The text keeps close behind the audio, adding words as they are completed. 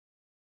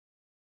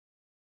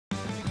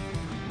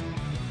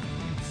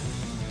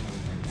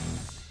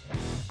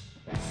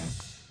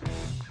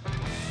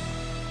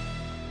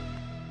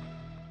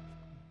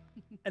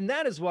And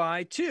that is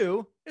why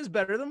 2 is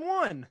better than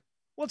 1.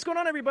 What's going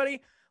on,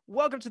 everybody?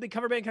 Welcome to the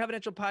Cover Band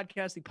Confidential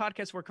Podcast, the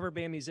podcast for cover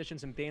band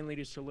musicians and band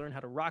leaders to learn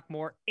how to rock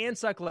more and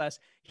suck less.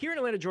 Here in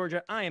Atlanta,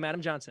 Georgia, I am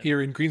Adam Johnson.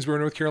 Here in Greensboro,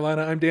 North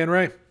Carolina, I'm Dan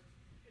Ray.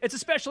 It's a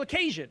special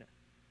occasion,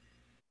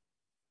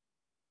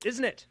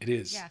 isn't it? It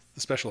is. Yes.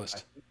 The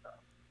specialist.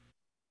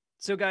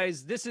 So,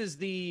 guys, this is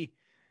the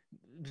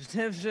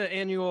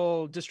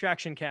annual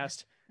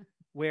Distraction-Cast,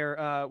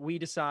 where we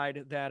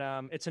decide that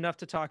it's enough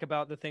to talk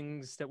about the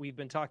things that we've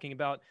been talking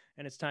about,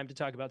 and it's time to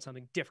talk about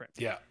something different.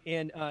 Yeah.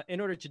 And in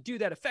order to do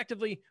that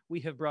effectively, we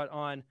have brought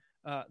on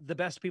the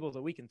best people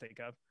that we can think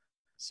of.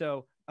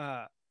 So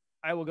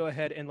I will go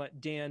ahead and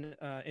let Dan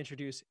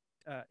introduce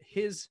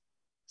his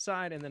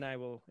side, and then I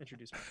will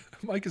introduce mine.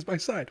 Mike is my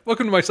side.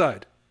 Welcome to my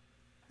side.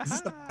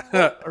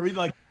 Are we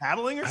like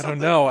paddling or I something?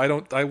 don't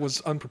know. I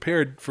was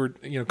unprepared for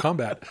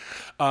combat.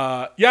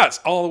 Yes,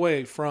 all the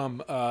way from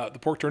the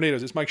Pork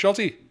Tornadoes. It's Mike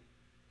Schulte.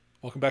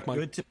 Welcome back, Mike.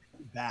 Good to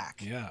be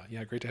back. Yeah.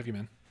 Great to have you,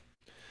 man.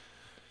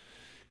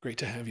 Great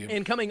to have you.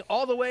 And coming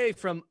all the way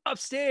from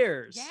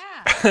upstairs,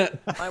 Yeah,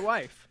 my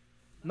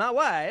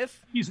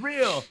wife, He's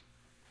real.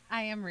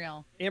 I am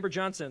real. Amber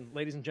Johnson,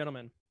 ladies and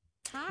gentlemen,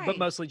 Hi. but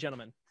mostly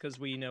gentlemen, because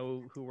we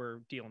know who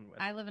we're dealing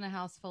with. I live in a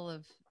house full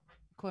of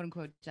quote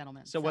unquote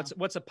gentlemen. So what's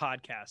a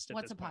podcast? At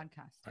what's this a point?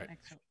 podcast? Right.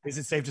 Excellent. Is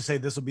it safe to say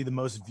this will be the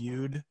most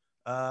viewed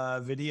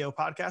video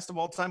podcast of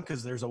all time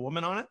because there's a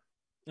woman on it?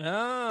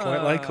 Oh,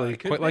 Quite likely.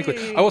 could Quite likely.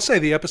 be. I will say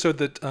the episode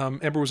that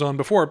Amber was on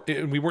before,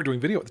 and we weren't doing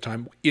video at the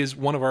time, is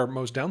one of our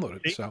most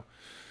downloaded. So,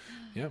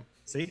 yeah.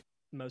 See?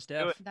 Most Do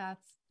def. it.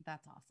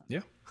 That's awesome.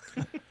 Yeah.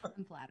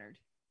 I'm flattered.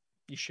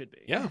 You should be.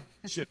 Yeah.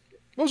 Should.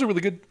 That was a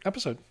really good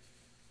episode.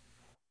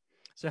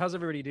 So how's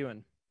everybody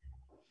doing?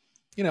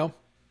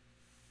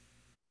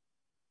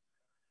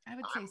 I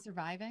would say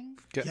surviving.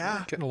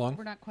 Getting along.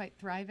 We're not quite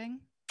thriving.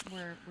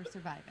 We're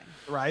surviving.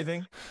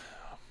 Thriving.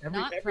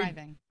 Not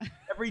thriving.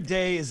 Every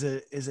day is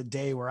a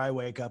day where I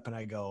wake up and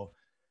I go,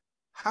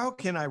 how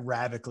can I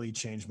radically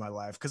change my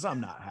life? Because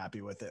I'm not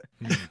happy with it.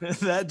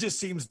 That just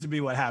seems to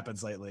be what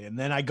happens lately. And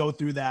then I go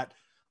through that,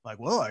 like,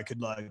 well, I could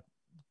like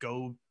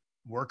go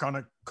work on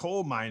a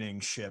coal mining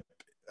ship.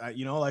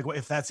 Like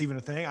if that's even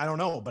a thing, I don't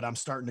know. But I'm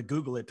starting to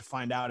Google it to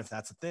find out if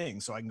that's a thing,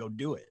 so I can go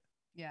do it.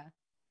 Yeah.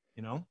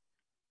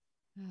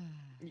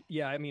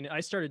 Yeah, I mean, I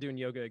started doing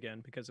yoga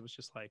again because it was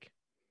just like,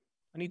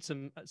 I need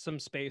some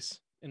space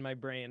in my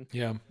brain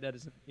Yeah. that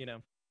isn't,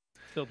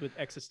 filled with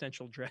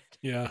existential dread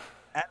Yeah.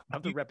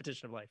 of the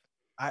repetition of life.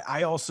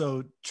 I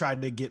also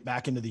tried to get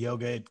back into the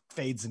yoga. It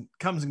fades and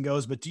comes and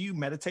goes, but do you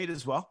meditate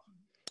as well?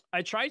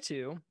 I try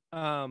to.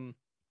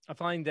 I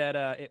find that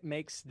it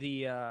makes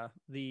the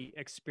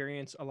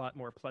experience a lot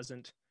more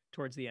pleasant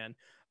towards the end.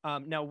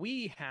 Now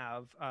we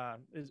have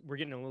we're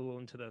getting a little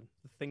into the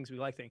things we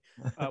like thing.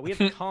 We have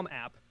the Calm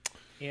app,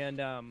 and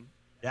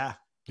Yeah.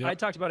 Yep. I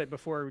talked about it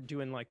before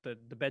doing like the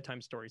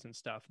bedtime stories and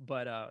stuff.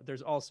 But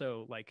there's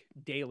also like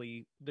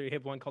daily. They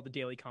have one called the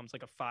Daily Calms,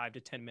 like a 5 to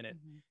 10 minute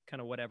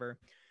kind of whatever.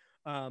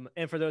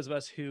 And for those of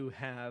us who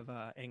have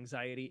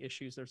anxiety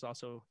issues, there's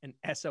also an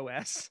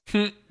SOS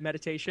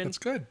meditation. That's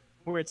good.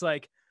 Where it's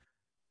like,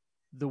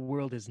 the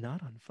world is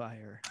not on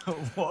fire.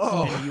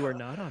 Whoa. And you are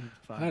not on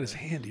fire. That is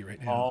handy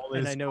right now. All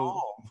And is I know-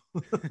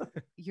 calm.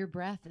 Your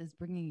breath is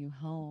bringing you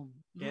home.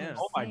 You Yeah. are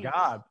Oh my safe.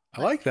 God.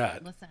 I like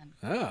that. Listen.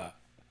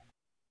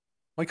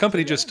 My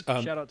company just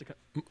shout out to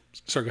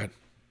sorry, go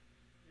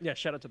ahead.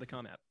 shout out to the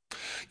Calm app.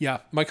 Yeah,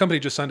 my company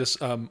just signed us,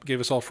 gave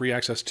us all free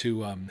access to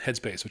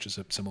Headspace, which is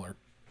a similar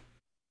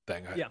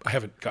thing. I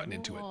haven't gotten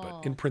into it,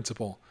 but in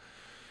principle,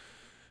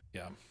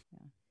 yeah.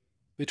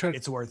 They try to.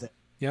 It's worth it.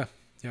 Yeah.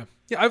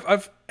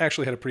 I've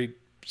actually had a pretty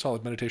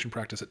solid meditation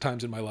practice at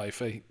times in my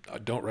life. I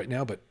don't right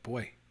now, but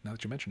boy, now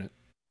that you mention it,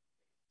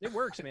 It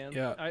works, man.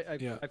 Yeah,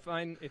 I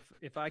find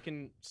if I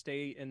can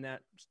stay in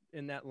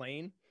that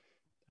lane,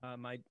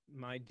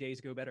 my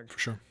days go better. for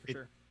sure. For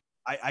sure.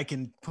 I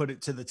can put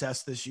it to the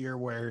test this year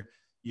where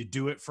you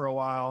do it for a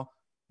while,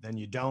 then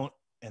you don't,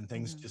 and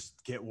things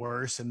just get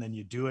worse, and then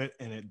you do it,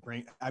 and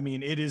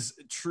it is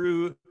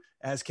true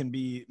as can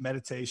be.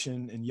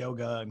 Meditation and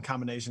yoga and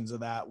combinations of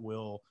that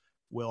will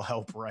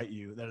help right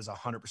you. That is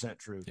 100%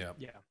 true. Yeah.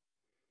 Yeah.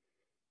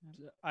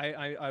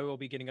 I will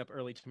be getting up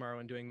early tomorrow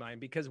and doing mine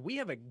because we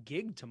have a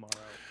gig tomorrow.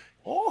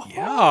 Oh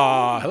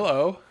Yeah.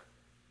 Hello.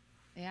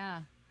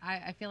 Yeah.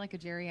 I feel like a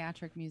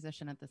geriatric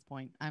musician at this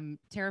point. I'm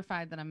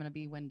terrified that I'm going to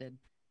be winded,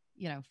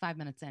 5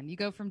 minutes in. You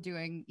go from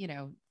doing,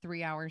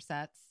 3-hour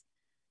sets,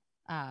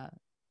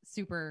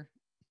 super,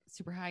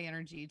 super high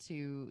energy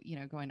to,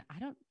 going, I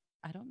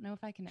don't know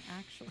if I can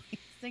actually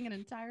sing an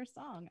entire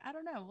song. I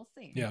don't know. We'll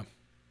see. Yeah.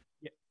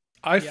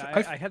 I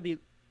had the.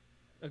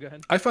 Oh, go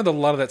ahead. I find that a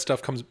lot of that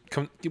stuff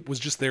it was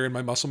just there in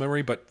my muscle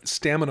memory, but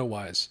stamina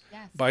wise,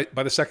 Yes. by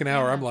the second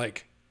hour, Yeah. I'm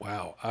like,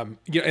 wow.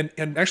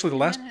 And actually the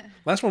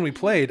last one we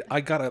played,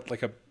 I got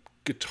a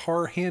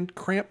guitar hand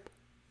cramp,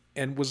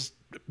 and it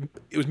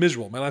was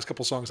miserable. My last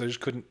couple songs I just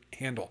couldn't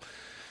handle,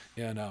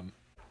 and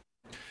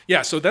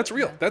so that's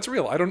real. Yeah. That's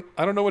real. I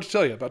don't know what to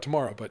tell you about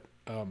tomorrow, but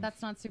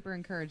That's not super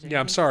encouraging. Yeah,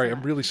 I'm sorry.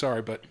 I'm really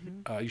sorry, but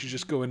you should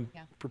just go in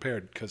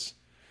prepared because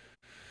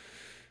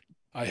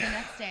the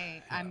next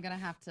day I'm gonna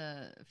have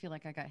to feel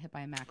like I got hit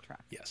by a Mack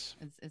truck. Yes.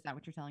 Is that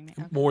what you're telling me?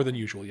 Okay. More than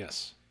usual,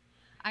 yes.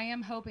 I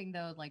am hoping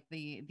though, like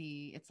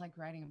the it's like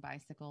riding a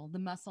bicycle, the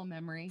muscle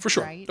memory. For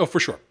sure. Right? Oh, for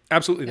sure.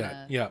 Absolutely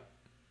that. Yeah.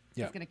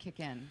 It's gonna kick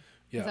in.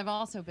 Yeah. Because I've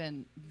also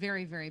been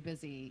very, very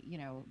busy,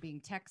 being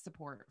tech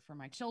support for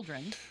my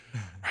children.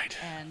 Right.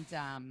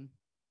 And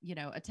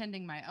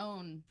attending my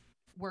own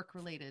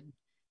work-related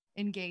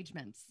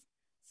engagements.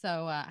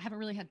 So I haven't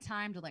really had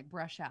time to like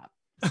brush up.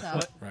 So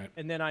right.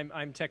 And then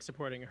I'm tech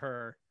supporting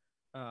her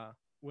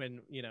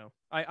when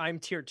I'm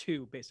tier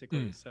 2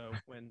 basically. So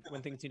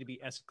when things need to be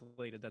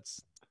escalated,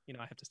 that's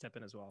I have to step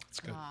in as well. That's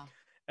good.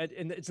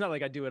 And it's not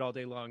like I do it all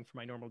day long for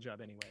my normal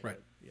job anyway. Right.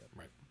 But, yeah.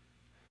 Right.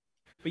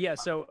 But yeah,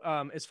 so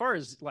as far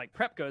as like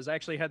prep goes, I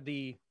actually had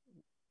the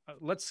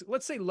let's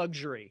say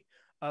luxury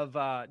of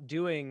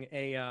doing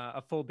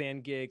a full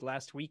band gig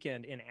last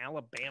weekend in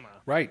Alabama.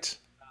 Right.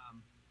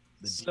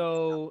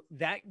 So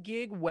that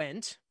gig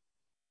went.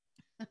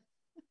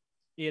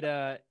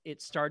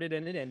 It started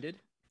and it ended,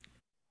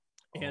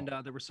 and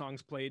there were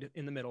songs played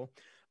in the middle.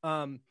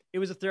 It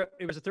was a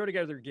throw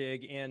together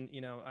gig, and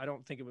I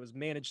don't think it was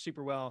managed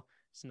super well.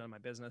 It's none of my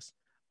business.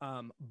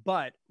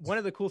 But one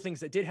of the cool things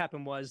that did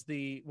happen was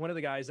one of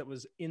the guys that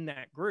was in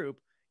that group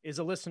is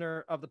a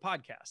listener of the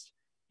podcast.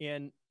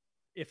 And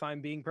if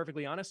I'm being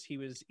perfectly honest, he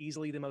was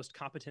easily the most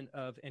competent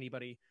of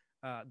anybody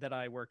that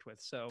I worked with.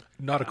 So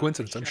not a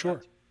coincidence, I'm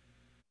sure.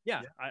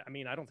 Yeah. I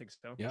mean, I don't think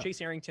so. Yeah.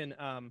 Chase Arrington,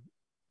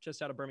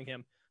 just out of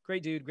Birmingham,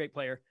 great dude, great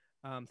player.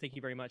 Thank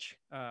you very much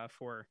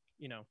for,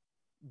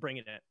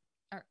 bringing it.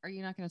 Are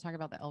you not going to talk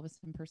about the Elvis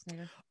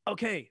impersonator?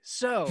 Okay,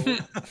 so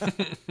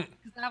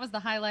that was the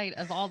highlight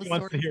of all the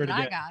stories that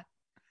I got.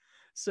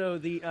 So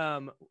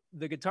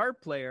the guitar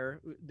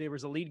player, there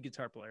was a lead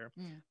guitar player.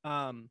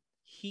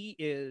 He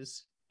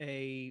is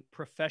a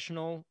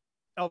professional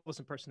Elvis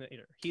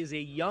impersonator. He is a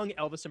young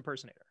Elvis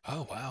impersonator.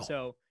 Oh wow!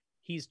 So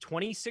he's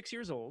 26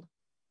 years old,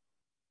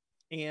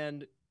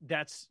 and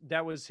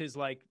that was his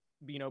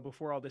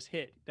before all this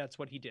hit. That's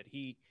what he did.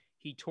 He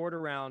toured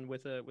around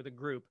with a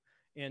group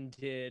and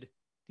did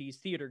these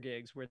theater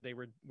gigs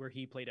where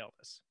he played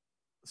Elvis.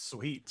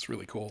 Sweet. It's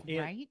really cool. And,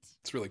 right?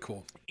 It's really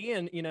cool.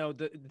 And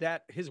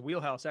that his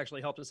wheelhouse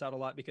actually helped us out a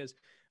lot because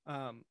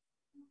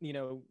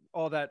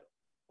all that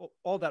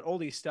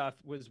oldie stuff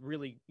was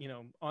really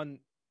on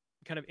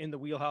kind of in the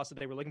wheelhouse that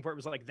they were looking for. It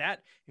was like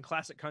that in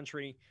classic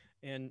country,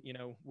 and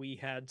we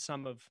had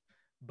some of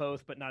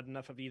both but not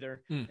enough of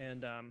either.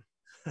 And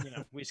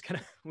we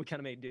kind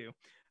of made do.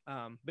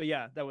 But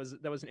yeah, that was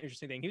an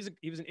interesting thing.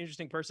 He was an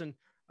interesting person.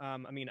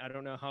 I mean, I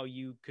don't know how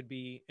you could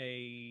be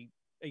a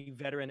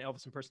veteran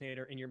Elvis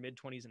impersonator in your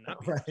mid-20s and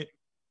not be right.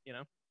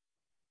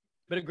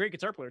 But a great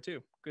guitar player too.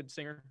 Good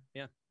singer.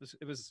 Yeah,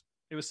 it was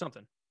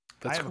something.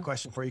 I have a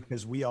question for you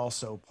because we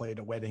also played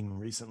a wedding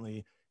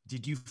recently.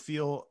 Did you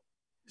feel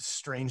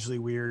strangely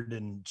weird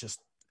and just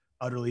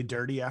utterly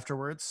dirty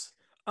afterwards?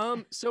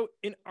 So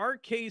in our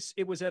case,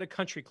 it was at a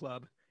country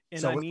club,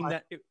 and So I mean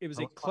that it was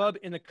a club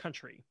in the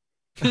country.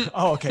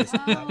 Oh, okay. So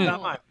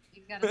not mine.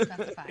 You gotta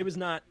specify. It was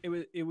not. It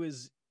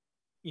was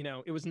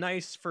it was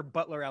nice for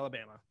Butler,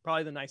 Alabama,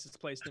 probably the nicest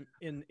place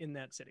in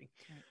that city.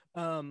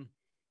 Right.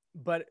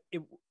 But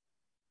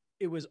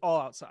it was all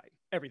outside,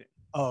 everything.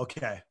 Oh,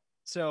 okay.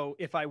 So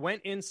if I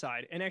went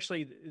inside, and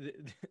actually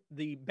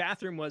the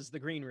bathroom was the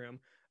green room,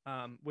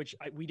 which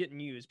we didn't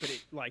use, but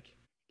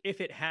if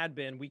it had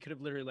been, we could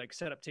have literally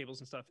set up tables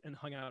and stuff and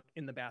hung out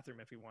in the bathroom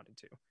if we wanted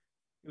to.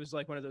 It was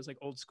one of those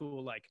old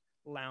school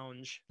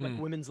lounge,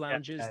 women's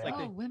lounges.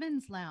 Yeah.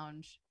 Women's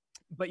lounge.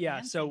 But yeah,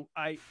 Fancy. so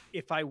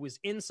if I was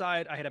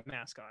inside, I had a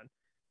mask on,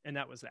 and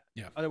that was that.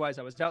 Yeah. Otherwise,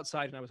 I was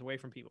outside and I was away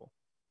from people.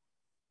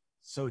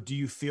 So do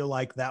you feel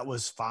like that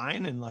was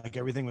fine and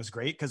everything was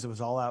great because it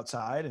was all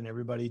outside and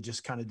everybody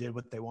just kind of did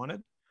what they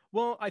wanted?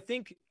 Well, I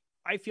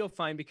feel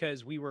fine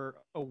because we were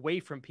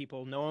away from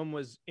people. No one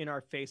was in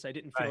our face. I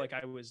didn't feel like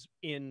I was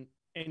in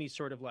any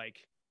sort of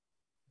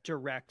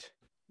direct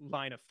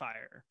line of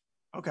fire.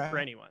 Okay. For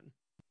anyone.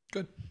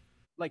 Good.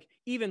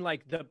 Even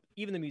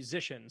the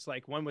musicians,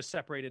 one was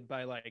separated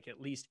by at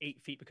least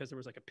 8 feet because there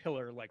was a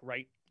pillar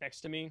right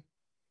next to me.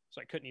 So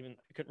I couldn't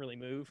really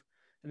move.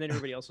 And then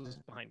everybody else was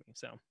behind me.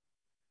 So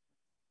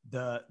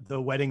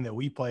the wedding that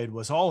we played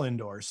was all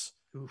indoors.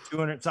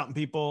 200 something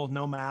people,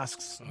 no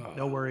masks,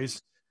 no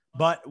worries.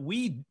 But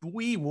we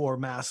wore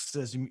masks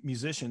as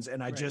musicians,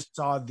 and I just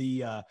saw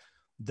the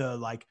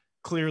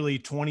clearly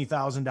 $20,000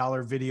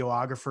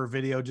 videographer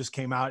video just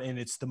came out, and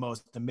it's the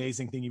most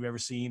amazing thing you've ever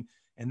seen.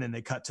 And then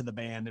they cut to the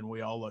band, and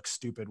we all look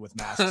stupid with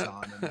masks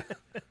on.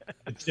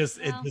 And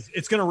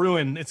it's gonna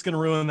ruin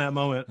that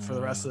moment for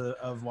the rest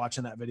of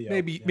watching that video.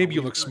 Maybe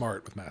you look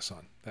smart with masks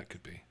on. That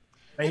could be.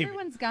 Maybe.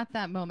 Everyone's got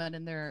that moment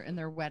in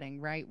their wedding,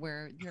 right?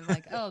 Where you're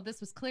like, oh, this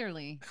was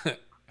clearly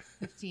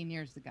 15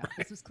 years ago.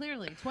 This was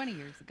clearly 20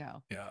 years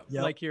ago. Yeah.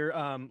 Yep. Your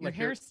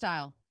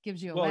hairstyle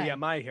gives you away. Well, yeah,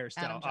 my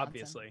hairstyle,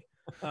 obviously.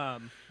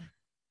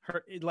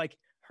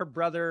 her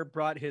brother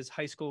brought his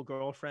high school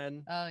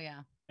girlfriend. Oh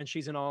yeah. And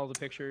she's in all the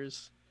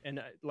pictures.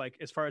 And like,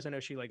 as far as I know,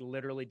 she like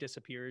literally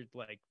disappeared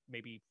like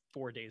maybe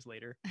 4 days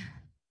later,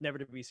 never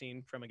to be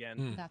seen from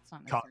again. That's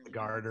not Caught the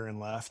garter and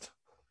left.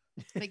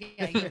 But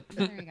yeah,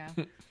 there you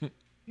go.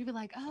 You'd be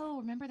like, oh,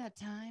 remember that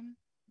time?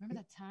 Remember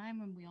that time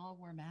when we all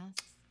wore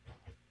masks?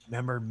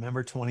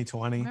 Remember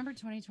 2020? Remember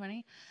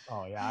 2020?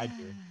 Oh yeah, I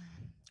do.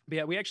 But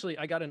yeah,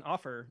 I got an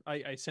offer.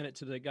 I sent it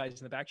to the guys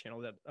in the back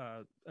channel that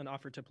an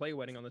offer to play a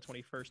wedding on the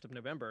 21st of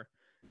November,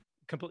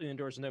 completely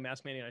indoors, no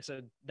mask mandate. I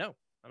said, no,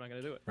 I'm not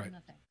going to do it. Right. No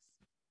thanks.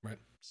 Right.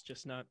 It's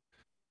just not.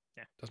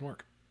 Yeah. Doesn't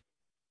work.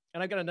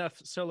 And I got enough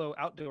solo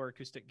outdoor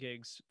acoustic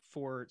gigs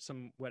for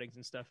some weddings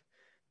and stuff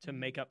to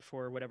make up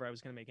for whatever I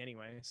was going to make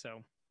anyway.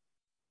 So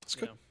that's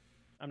good.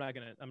 I'm not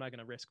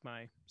gonna risk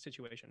my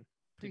situation.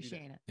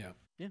 Appreciate it.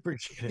 Yeah.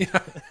 Appreciate it.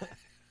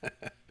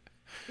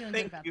 Feeling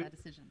good about that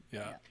decision.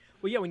 Yeah.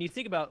 Well, yeah, when you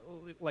think about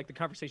like the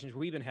conversations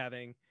we've been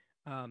having,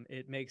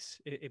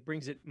 it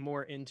brings it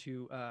more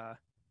into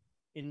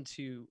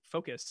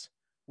focus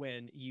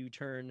when you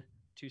turn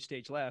to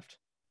stage left,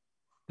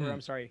 or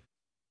I'm sorry,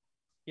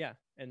 yeah,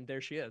 and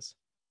there she is.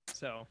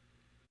 So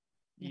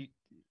it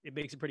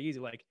makes it pretty easy.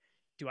 Like,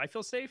 do I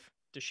feel safe?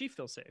 Does she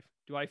feel safe?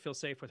 Do I feel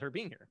safe with her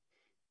being here?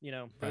 You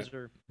know,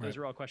 those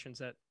are all questions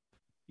that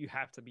you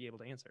have to be able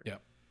to answer. Yeah.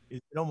 Is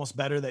it almost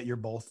better that you're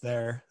both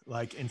there?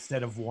 Like,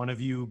 instead of one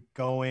of you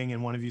going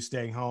and one of you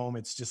staying home,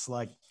 it's just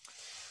like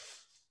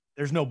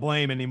there's no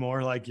blame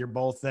anymore. Like, you're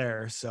both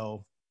there.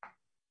 So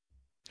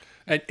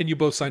and you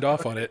both signed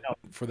off on it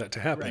for that to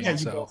happen. Right. Yeah,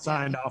 so you both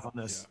signed off on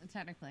this.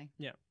 Technically.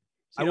 Yeah.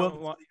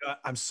 So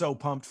I'm so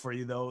pumped for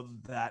you though,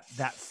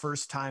 that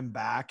first time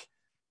back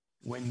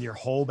when your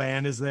whole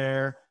band is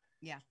there.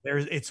 Yeah.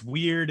 It's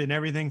weird and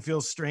everything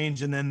feels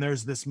strange. And then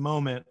there's this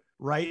moment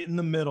right in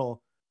the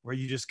middle where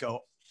you just go,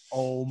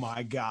 oh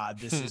my God,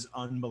 this is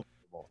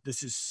unbelievable.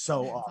 This is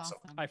so awesome.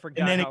 I forgot.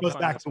 And then it goes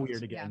back to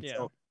weird again. Yeah.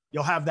 So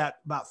you'll have that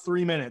about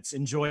 3 minutes.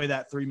 Enjoy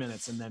that 3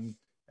 minutes, and then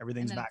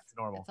everything's back to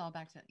normal. It's all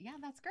back to,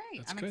 that's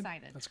great. I'm good.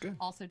 excited. That's good.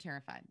 Also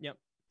terrified. Yep.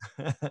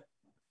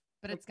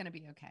 But it's going to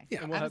be okay.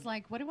 Yeah. I was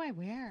like, what do I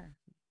wear?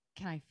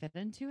 Can I fit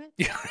into it?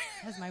 Yeah.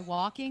 Has my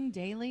walking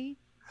daily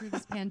through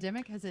this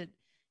pandemic, has it,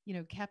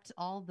 kept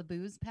all the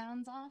booze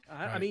pounds off?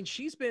 I mean,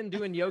 she's been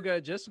doing yoga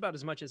just about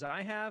as much as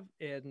I have,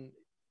 and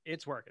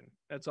it's working.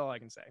 That's all I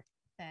can say.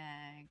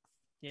 Thanks.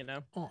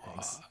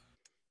 Thanks.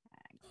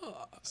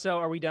 So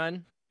are we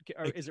done?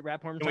 Is it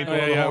rap horn time?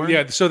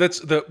 Yeah. So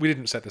we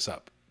didn't set this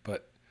up,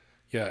 but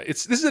yeah,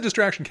 this is a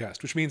distraction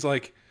cast, which means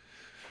like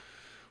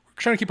we're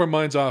trying to keep our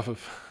minds off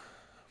of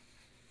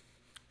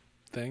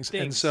things.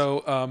 And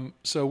so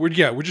we're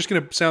just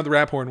gonna sound the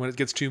rap horn when it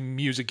gets too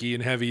music-y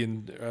and heavy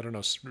and I don't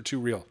know, too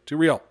real.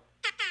 There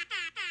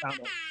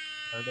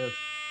it is.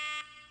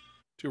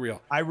 Too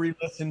real. I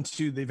re-listened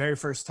to the very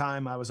first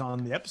time I was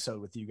on the episode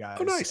with you guys.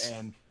 Oh, nice.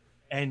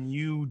 And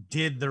you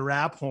did the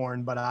rap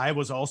horn, but I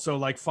was also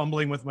like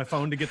fumbling with my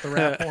phone to get the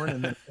rap horn,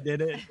 and then I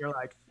did it. And you're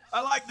like,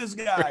 I like this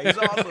guy. He's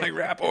awesome. Like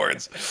rap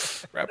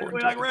horns.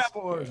 We like rap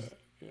horns.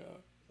 Yeah.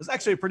 It was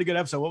actually a pretty good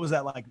episode. What was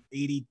that, like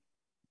 80?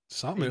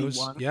 Something. It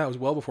was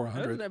well before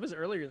 100. That was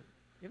earlier.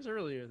 It was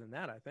earlier than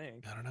that, I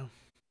think. I don't know.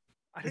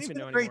 I don't even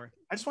know anymore.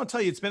 I just want to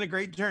tell you, it's been a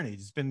great journey.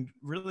 It's been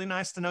really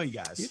nice to know you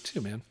guys. You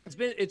too, man.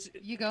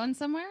 You going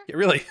somewhere? Yeah,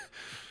 really.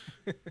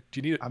 Do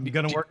you need? I'm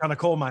going to work on a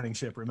coal mining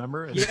ship.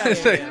 Remember?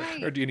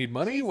 Yeah. Or do you need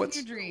money? What's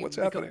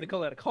happening? They call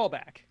that a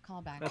callback.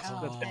 Callback. That's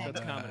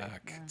comedy. Yeah.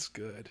 It's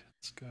good.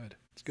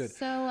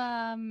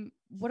 So,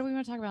 what do we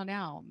want to talk about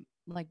now?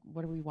 Like,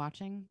 what are we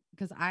watching?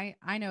 Because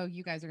I know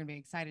you guys are going to be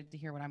excited to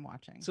hear what I'm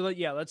watching. So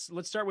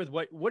let's start with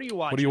what are you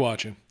watching? What are you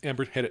watching?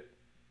 Amber, hit it.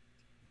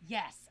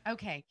 Yes.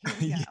 Okay. Here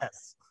we go.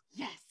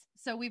 Yes.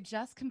 So we've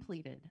just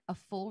completed a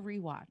full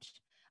rewatch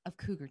of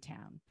Cougar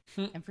Town.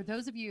 And for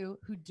those of you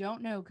who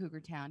don't know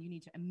Cougar Town, you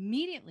need to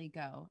immediately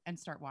go and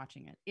start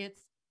watching it.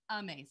 It's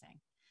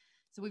amazing.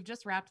 So we've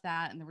just wrapped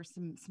that, and there were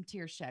some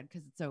tears shed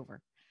because it's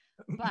over.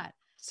 But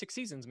 6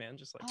 seasons, man.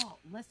 Just like, oh,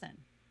 listen,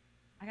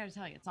 I got to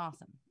tell you, it's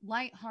awesome.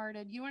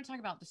 Lighthearted. You want to talk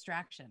about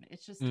distraction?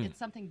 It's just it's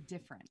something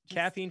different.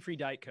 Caffeine-free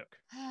Diet Coke.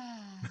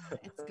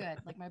 It's good.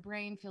 Like, my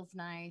brain feels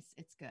nice.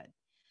 It's good.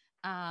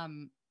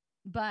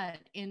 But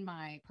in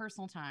my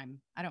personal time,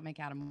 I don't make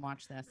Adam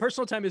watch this.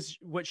 Personal time is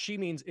what she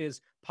means is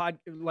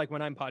like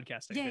when I'm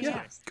podcasting.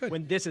 Yeah. Good.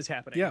 When this is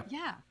happening.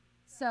 Yeah.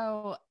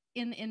 So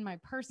in my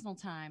personal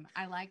time,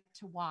 I like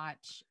to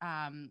watch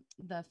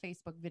the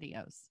Facebook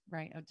videos,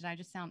 right? Oh, did I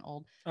just sound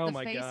old? Oh the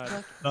my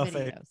God.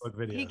 Facebook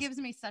videos. He gives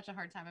me such a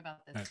hard time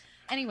about this.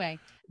 Anyway,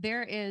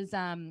 there is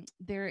an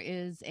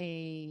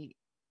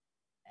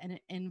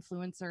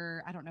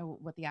influencer. I don't know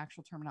what the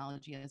actual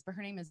terminology is, but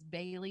her name is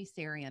Bailey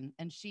Sarian,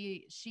 and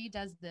she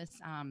does this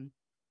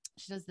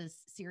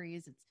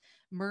series. It's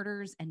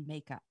murders and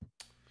makeup.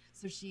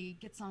 So she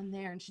gets on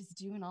there and she's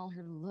doing all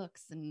her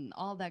looks and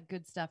all that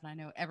good stuff. And I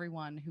know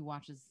everyone who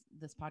watches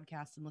this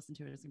podcast and listen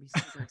to it is going to be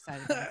super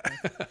excited about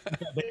this.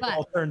 They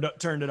all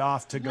turned it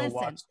off to go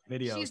watch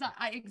videos. She's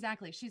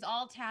exactly. She's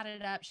all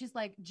tatted up. She's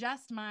like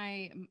just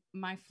my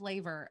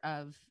flavor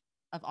of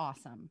of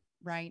awesome,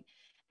 right?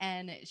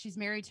 And she's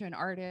married to an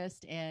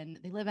artist and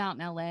they live out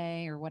in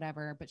LA or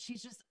whatever, but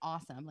she's just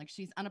awesome. Like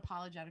she's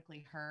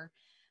unapologetically her.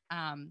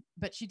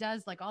 But she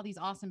does like all these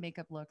awesome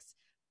makeup looks,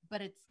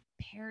 but it's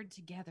paired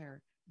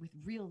together with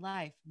real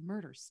life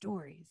murder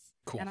stories.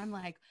 Cool. And I'm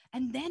like,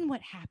 and then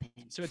what happened?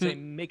 So it's a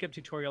makeup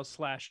tutorial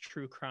 /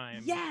 true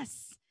crime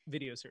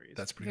video series.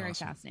 That's pretty very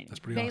awesome. fascinating. That's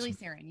pretty Bailey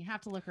awesome. Saren, you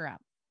have to look her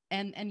up.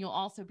 And you'll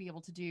also be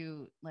able to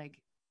do like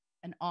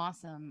an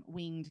awesome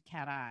winged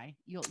cat eye.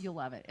 You'll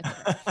love it.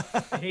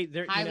 It's Hey,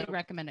 there, highly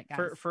recommend it,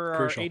 guys. For our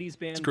Crucial. 80s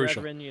band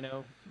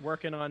brethren,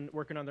 working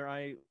on their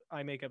eye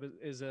makeup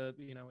is a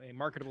a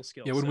marketable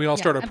skill. Yeah, when we all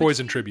start our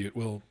Poison tribute,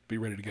 we'll be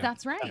ready to go.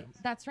 That's right. Yeah.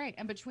 That's right.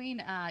 And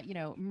between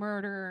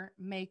murder,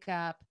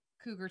 makeup,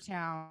 Cougar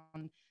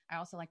Town, I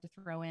also like to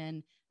throw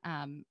in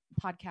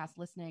podcast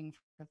listening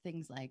for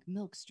things like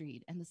Milk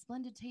Street and The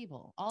Splendid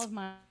Table. All of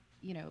my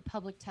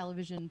public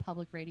television,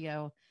 public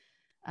radio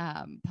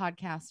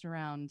podcasts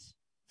around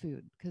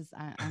food, because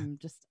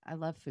I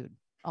love food,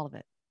 all of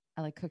it.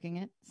 I like cooking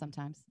it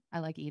sometimes. I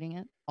like eating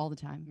it all the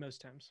time.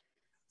 Most times.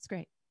 It's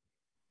great.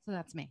 So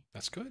that's me.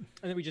 That's good. And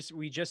then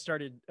we just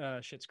started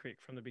Schitt's Creek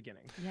from the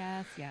beginning.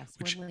 Yes.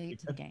 Which we're late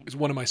to the game. It's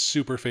one of my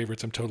super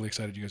favorites. I'm totally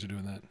excited you guys are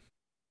doing that.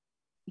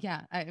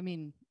 Yeah, I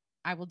mean,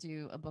 I will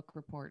do a book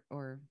report,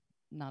 or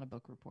not a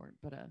book report,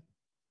 but a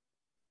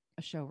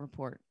show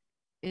report.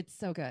 It's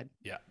so good.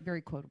 Yeah.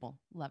 Very quotable.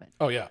 Love it.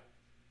 Oh, yeah.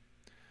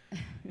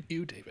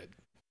 You, David.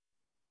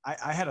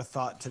 I had a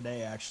thought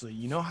today, actually.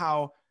 You know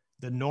how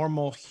the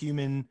normal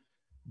human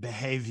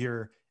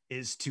behavior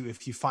is to,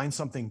 if you find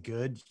something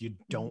good, you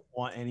don't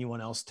want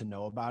anyone else to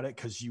know about it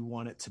because you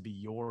want it to be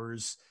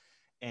yours,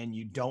 and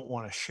you don't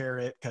want to share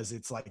it because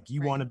it's like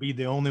you want to be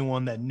the only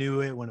one that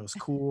knew it when it was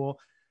cool.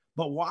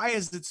 But why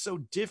is it so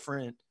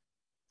different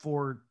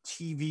for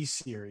TV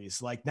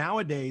series? Like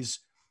nowadays,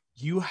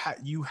 you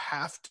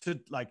have to,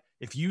 like,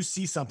 if you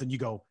see something,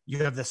 you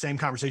have the same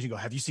conversation. You go,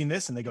 have you seen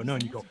this? And they go, no.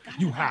 And you go,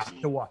 you have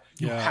to watch.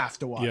 You have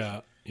to watch.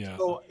 Yeah.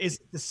 So it's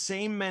the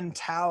same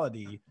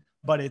mentality,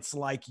 but it's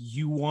like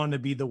you want to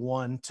be the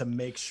one to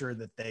make sure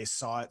that they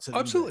saw it. So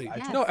absolutely.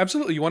 No,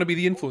 absolutely. You want to be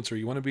the influencer.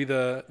 You want to be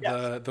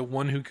the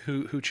one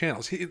who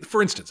channels.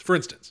 For instance,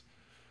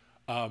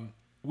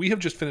 we have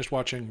just finished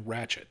watching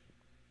Ratchet.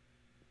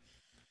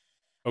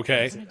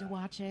 Okay. I wanted to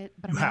watch it,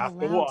 but I'm not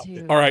allowed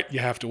to. All right, you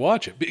have to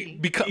watch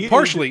it.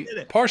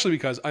 Partially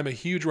because I'm a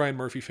huge Ryan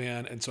Murphy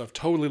fan, and so I've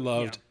totally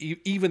loved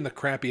even the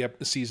crappy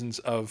seasons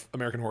of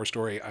American Horror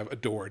Story. I've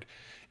adored,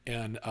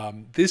 and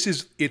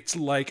it's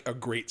like a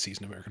great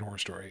season of American Horror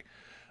Story,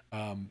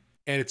 and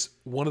it's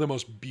one of the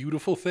most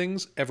beautiful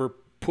things ever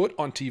put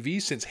on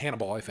TV since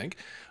Hannibal, I think.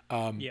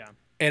 And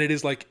it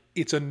is like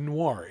it's a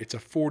noir. It's a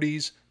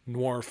 40s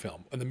noir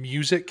film, and the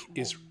music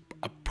is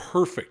a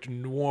perfect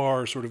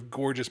noir, sort of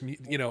gorgeous,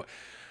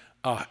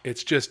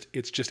 it's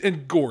just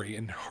and gory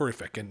and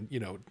horrific, and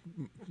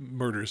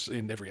murders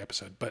in every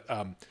episode. But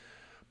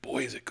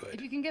boy, is it good!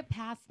 If you can get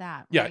past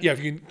that, yeah.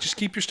 If you can just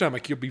keep your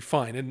stomach, you'll be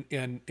fine.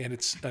 And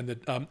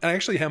I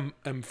actually am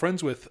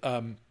friends with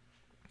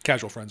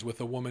casual friends with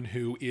a woman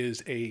who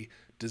is a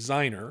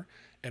designer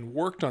and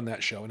worked on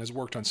that show and has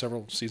worked on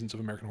several seasons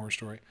of American Horror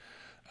Story.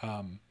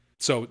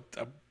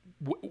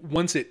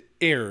 Once it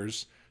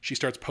airs, she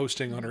starts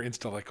posting on her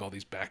Insta like all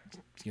these back,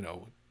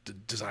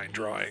 design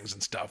drawings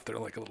and stuff. They're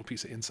like a little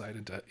piece of insight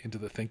into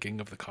the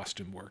thinking of the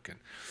costume work. And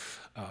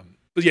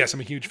but yes, I'm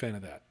a huge fan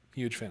of that.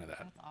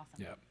 That's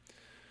awesome.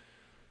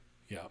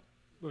 Yeah.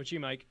 What about you,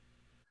 Mike?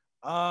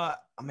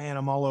 Man,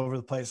 I'm all over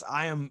the place.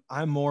 I'm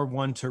more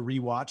one to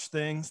rewatch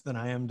things than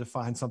I am to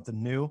find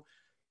something new.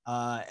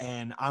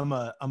 And I'm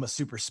a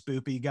super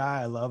spoopy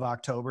guy. I love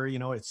October.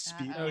 It's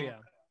Oh yeah.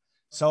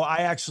 So I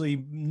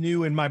actually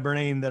knew in my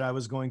brain that I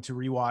was going to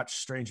rewatch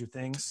Stranger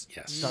Things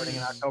starting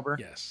in October.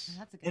 Yes.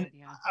 That's a good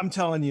idea. I'm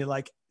telling you,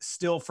 like,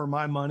 still for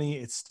my money,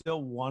 it's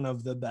still one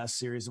of the best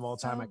series of all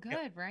time.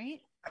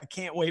 Right? I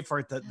can't wait for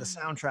it. The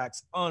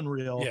soundtrack's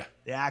unreal. Yeah.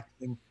 The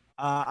acting.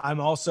 I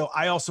also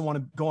want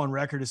to go on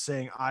record as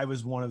saying I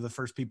was one of the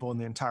first people in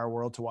the entire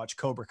world to watch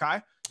Cobra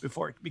Kai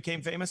before it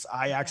became famous.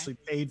 I actually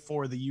paid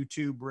for the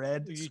YouTube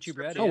Red.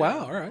 Oh,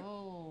 wow. All right.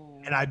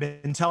 And I've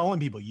been telling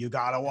people, you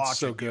got to watch it.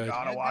 So good. You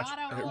got to watch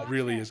it. It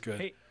really is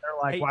good. Hey,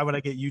 They're like, why would I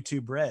get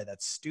YouTube Red?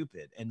 That's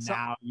stupid. And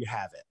now you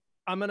have it.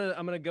 I'm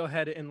gonna go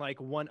ahead and like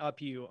one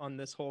up you on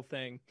this whole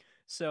thing.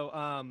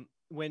 So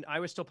when I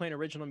was still playing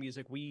original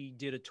music, we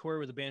did a tour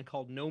with a band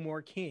called No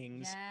More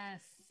Kings.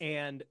 Yes.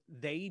 And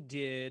they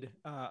did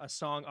a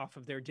song off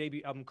of their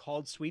debut album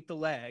called Sweep the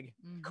Leg.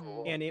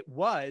 Cool. And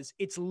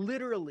it's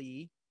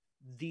literally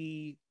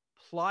the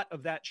plot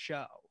of that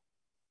show.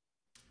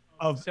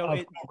 Of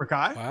Cobra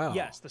Kai? Wow.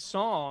 Yes, the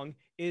song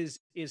is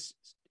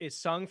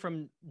sung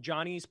from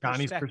Johnny's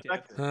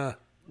perspective. Huh.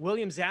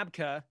 William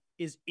Zabka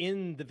is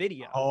in the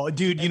video. Oh,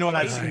 dude, you know what?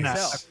 I've seen that.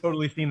 Himself. I've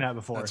totally seen that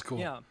before. That's cool.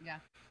 Yeah.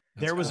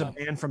 There was a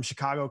band from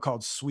Chicago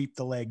called Sweep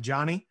the Leg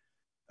Johnny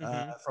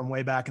from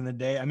way back in the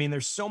day. I mean,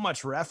 there's so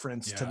much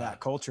reference to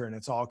that culture, and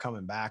it's all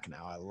coming back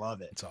now. I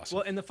love it. It's awesome.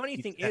 Well, and the funny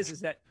thing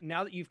is that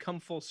now that you've come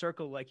full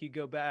circle, like you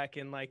go back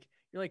and like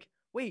you're like,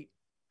 wait,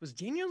 was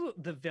Daniel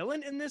the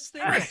villain in this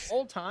thing the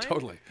whole time?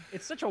 Totally.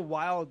 It's such a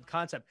wild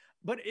concept.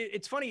 But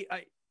it's funny.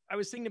 I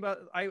was thinking about,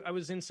 I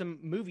was in some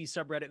movie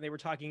subreddit and they were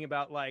talking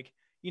about like,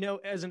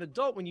 as an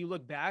adult, when you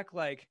look back,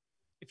 like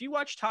if you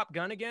watch Top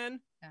Gun again,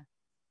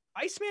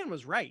 Iceman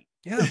was right.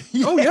 Yeah.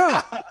 Oh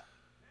yeah.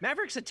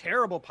 Maverick's a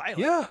terrible pilot.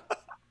 Yeah.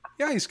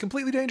 Yeah. He's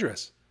completely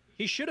dangerous.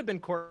 He should have been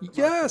court.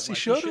 Yes, he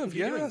should have.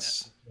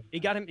 Yes. He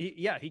got him.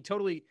 He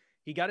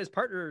got his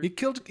partner. He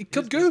killed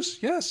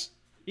Goose. Yes.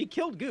 He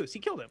killed Goose. He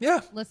killed him. Yeah.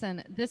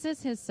 Listen, this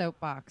is his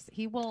soapbox.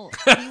 He will.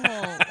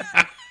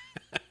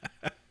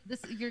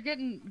 You're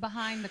getting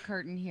behind the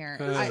curtain here.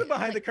 This isn't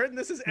behind the curtain.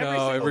 This is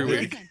every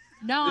week. Listen,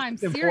 no, I'm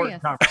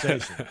serious.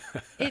 Conversation.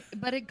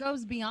 But it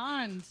goes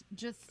beyond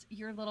just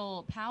your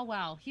little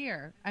powwow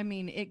here. I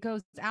mean, it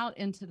goes out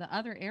into the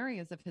other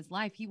areas of his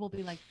life. He will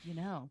be like,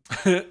 No,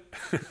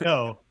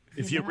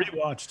 if you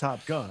rewatch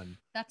Top Gun,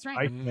 that's right.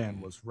 Iceman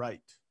was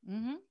right.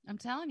 I'm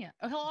telling you.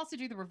 He'll also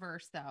do the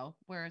reverse though,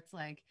 where it's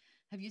like,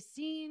 have you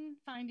seen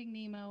Finding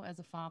Nemo as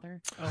a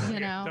father?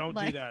 Oh, don't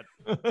do that.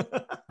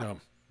 No.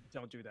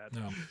 Don't do that.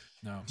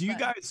 No. Do you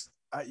guys?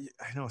 I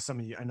know some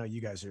of you. I know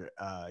you guys are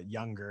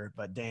younger,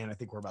 but Dan, I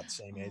think we're about the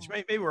same age.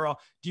 Maybe we're all.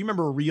 Do you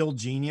remember Real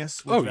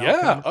Genius? Oh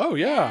yeah. Oh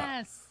yeah.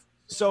 Yes.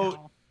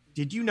 So,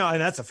 did you know? And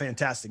that's a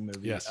fantastic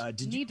movie. Yes.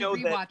 Did you you need know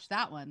to rewatch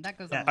that one? That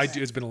goes on. I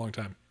do. It's been a long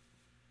time.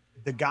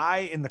 The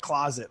guy in the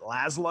closet,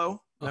 Laszlo.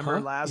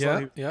 Remember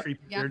Laszlo? Yeah.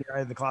 Creepy bearded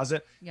guy in the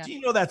closet. Yeah. Do you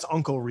know that's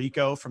Uncle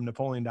Rico from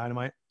Napoleon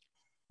Dynamite?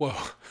 Whoa.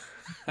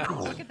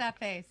 Look at that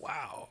face.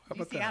 Wow. How You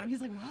about see that? Adam?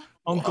 He's like, what?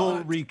 Uncle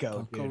Rico.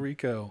 Uncle dude.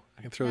 Rico.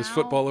 I can throw this Now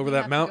football over we that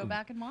have to mountain. Go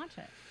back and watch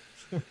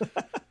it.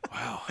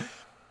 Wow.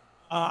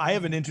 I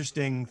have an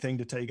interesting thing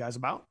to tell you guys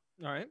about.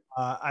 All right.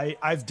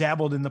 I've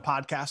dabbled in the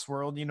podcast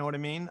world. You know what I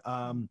mean?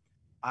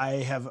 I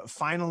have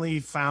finally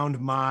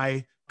found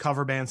my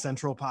Cover Band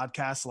Central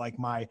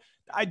podcast.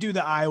 I do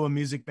the Iowa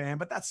music band,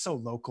 but that's so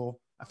local.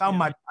 I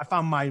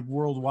found my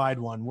worldwide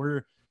one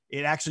where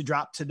it actually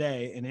dropped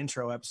today, an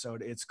intro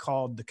episode. It's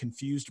called The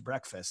Confused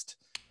Breakfast.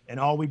 And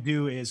all we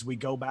do is we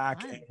go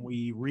back and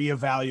we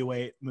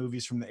reevaluate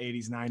movies from the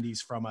 80s,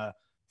 90s from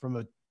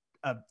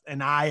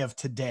an eye of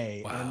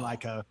today. Wow. And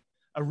like a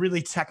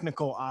really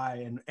technical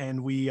eye.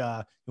 And we, you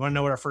want to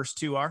know what our first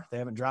two are? They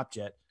haven't dropped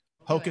yet.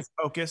 Hocus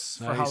Pocus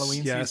for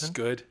Halloween season.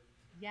 Good.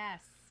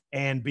 Yes.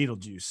 And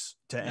Beetlejuice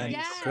to end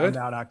Good.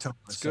 out October.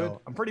 Good.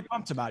 I'm pretty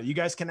pumped about it. You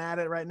guys can add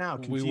it right now.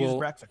 We will.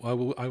 Breakfast. I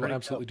will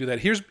absolutely do that.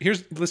 Here's.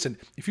 Listen.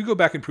 If you go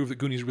back and prove that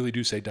Goonies really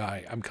do say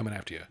die, I'm coming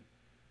after you.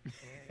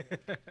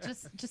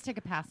 Just take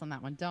a pass on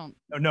that one. Don't.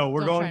 No,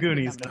 we're don't going try to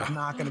Goonies. become I'm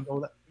not going to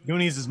go.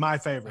 Goonies is my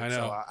favorite. I know.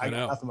 So I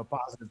got nothing but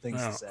positive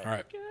things to say. All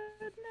right. Good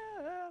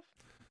enough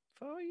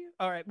for you.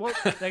 All right. Well,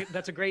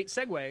 that's a great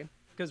segue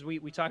because we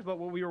talked about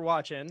what we were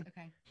watching.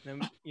 Okay.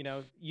 Then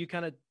you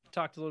kind of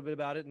talked a little bit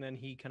about it, and then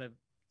he kind of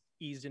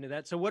eased into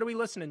that. So what are we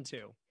listening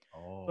to?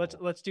 Oh.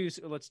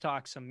 Let's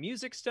talk some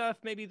music stuff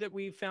maybe that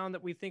we found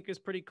that we think is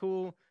pretty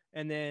cool,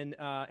 and then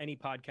any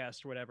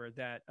podcast or whatever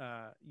that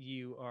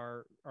you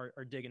are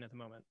digging at the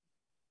moment.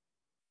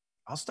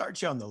 I'll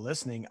start you on the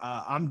listening.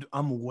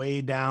 I'm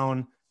way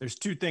down. There's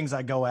two things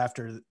I go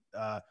after.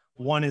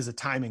 One is a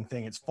timing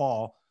thing. It's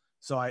fall,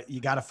 so you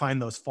got to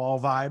find those fall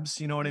vibes.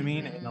 You know what I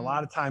mean? And a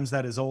lot of times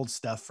that is old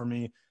stuff for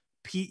me.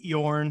 Pete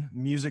Yorn,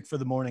 Music for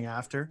the Morning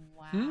After,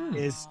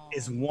 is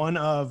one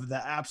of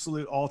the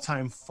absolute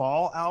all-time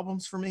fall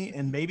albums for me.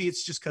 And maybe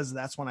it's just because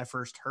that's when I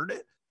first heard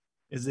it,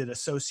 is it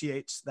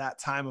associates that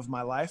time of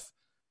my life.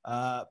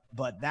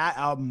 But that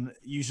album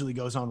usually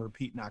goes on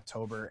repeat in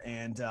October.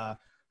 And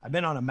I've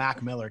been on a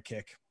Mac Miller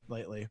kick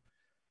lately.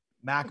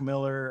 Mac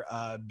Miller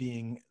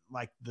being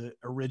like the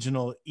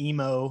original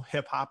emo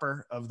hip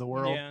hopper of the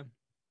world. Yeah.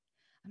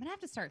 I'm gonna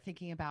have to start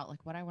thinking about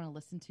like what I want to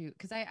listen to,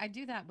 because I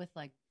do that with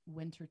like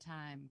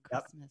wintertime,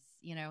 Christmas,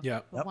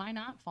 But why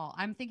not fall?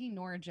 I'm thinking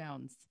Nora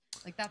Jones.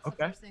 Like that's the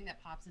first thing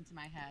that pops into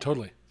my head.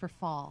 Totally. For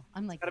fall.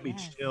 I'm like, It's gotta be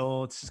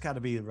chill. It's just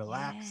gotta be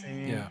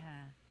relaxing.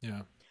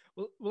 Yeah.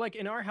 Well, like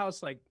in our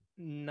house, like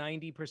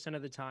 90%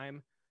 of the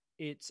time,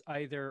 it's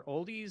either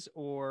oldies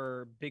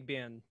or big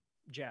band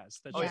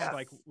jazz. That's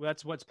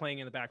that's what's playing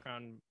in the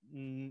background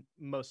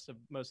most of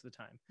the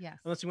time. Yes.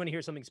 Unless you want to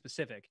hear something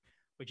specific,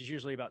 which is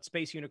usually about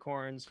space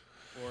unicorns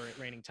or it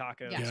raining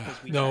tacos.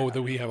 Yeah.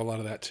 We have a lot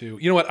of that too.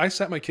 You know what? I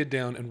sat my kid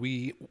down and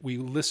we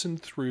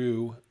listened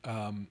through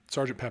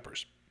Sgt.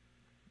 Pepper's.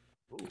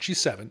 She's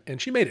 7 and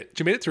she made it.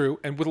 She made it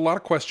through, and with a lot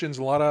of questions,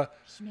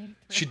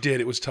 she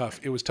did. It was tough.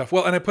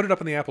 Well, and I put it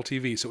up on the Apple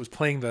TV, so it was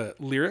playing the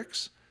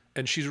lyrics,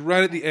 and she's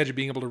right at the edge of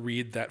being able to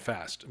read that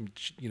fast. And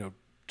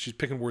she's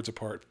picking words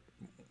apart,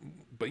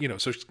 but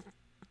so she's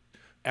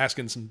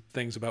asking some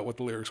things about what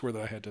the lyrics were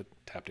that I had to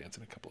tap dance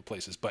in a couple of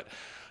places. But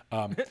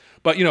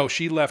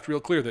she left real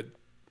clear that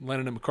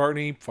Lennon and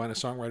McCartney,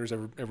 finest songwriters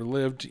ever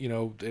lived.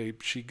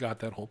 She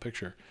got that whole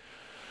picture.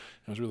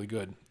 It was really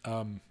good.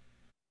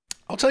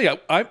 I'll tell you,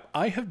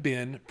 I have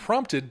been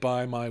prompted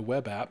by my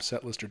web app,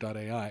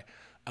 setlister.ai,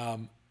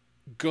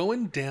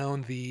 going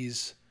down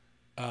these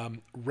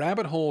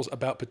rabbit holes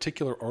about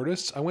particular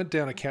artists. I went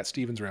down a Cat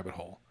Stevens rabbit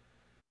hole.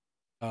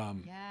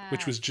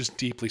 which was just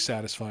deeply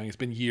satisfying. It's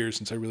been years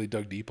since I really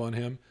dug deep on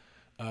him.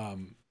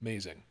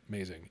 Amazing.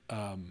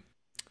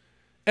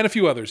 And a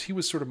few others. He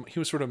was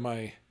sort of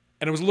my,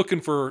 and I was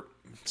looking for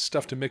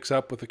stuff to mix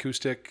up with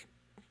acoustic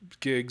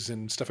gigs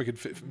and stuff I could,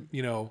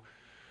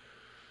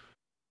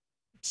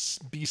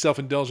 be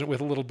self-indulgent with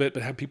a little bit,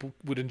 but have people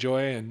would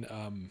enjoy. And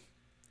I'm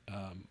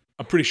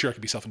pretty sure I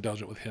could be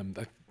self-indulgent with him.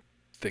 I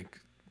think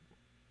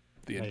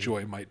the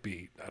enjoy might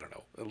be, I don't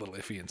know, a little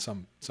iffy in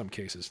some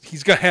cases.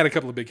 He's had a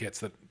couple of big hits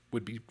that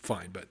would be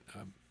fine, but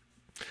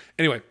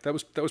anyway, that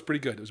was pretty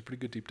good. It was a pretty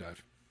good deep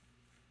dive.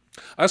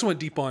 I also went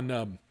deep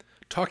on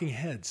Talking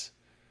Heads.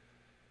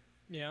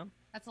 Yeah,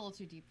 that's a little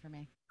too deep for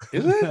me.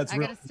 Is it? I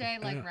gotta stay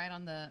right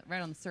on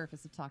the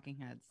surface of Talking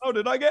Heads. Oh,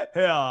 did I get?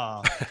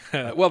 Yeah.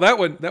 Well, that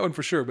one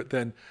for sure. But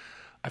then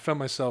I found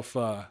myself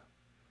running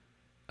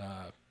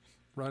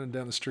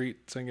down the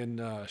street singing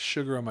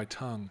 "Sugar on My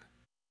Tongue,"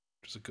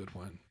 which is a good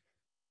one.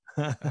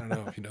 I don't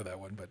know if you know that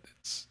one, but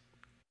it's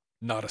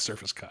not a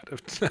surface cut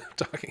of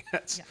Talking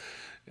Heads.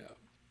 Yeah.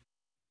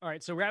 All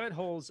right. So rabbit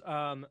holes.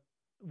 In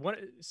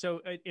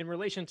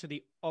relation to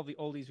all the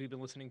oldies we've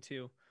been listening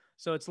to,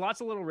 so it's lots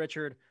of Little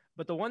Richard,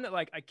 but the one that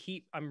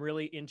I'm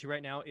really into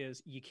right now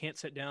is "You Can't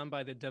Sit Down"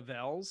 by the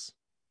Davels.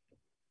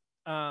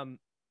 And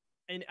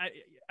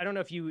I don't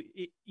know if you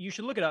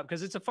should look it up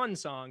because it's a fun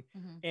song.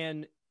 Mm-hmm.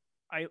 And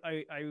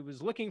I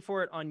was looking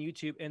for it on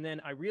YouTube, and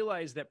then I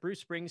realized that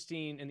Bruce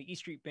Springsteen and the E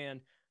Street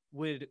Band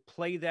would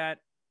play that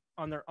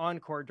on their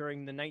encore during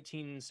the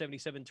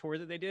 1977 tour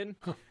that they did.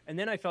 Huh. And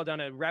then I fell down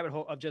a rabbit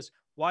hole of just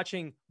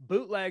watching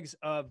bootlegs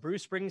of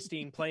Bruce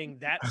Springsteen playing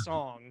that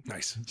song.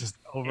 Nice. Just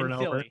over and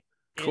Philly, over.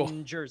 Cool.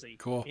 in Jersey,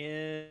 Cool.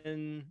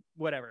 in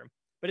whatever.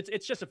 But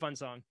it's just a fun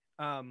song.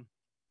 And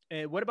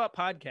what about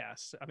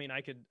podcasts? I mean,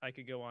 I could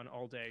go on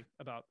all day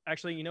about.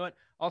 Actually, you know what?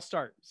 I'll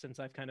start since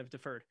I've kind of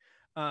deferred.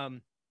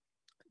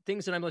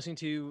 Things that I'm listening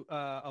to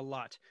a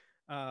lot.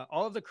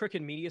 All of the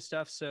Crooked Media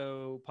stuff.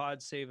 So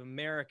Pod Save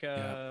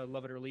America,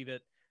 Love It or Leave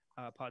It,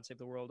 Pod Save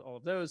the World, all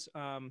of those.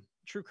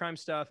 True crime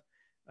stuff.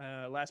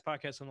 Last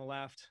Podcast on the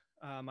Left,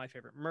 My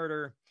Favorite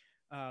Murder.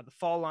 The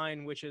Fall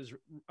Line, which is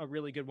a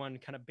really good one,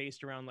 kind of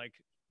based around like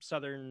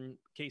Southern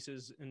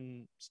cases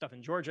and stuff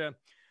in Georgia.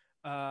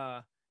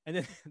 And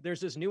then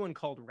there's this new one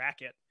called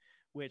Racket,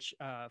 which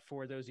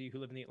for those of you who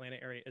live in the Atlanta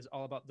area is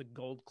all about the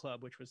Gold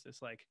Club, which was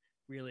this like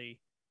really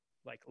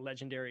like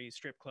legendary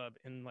strip club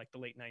in like the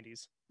late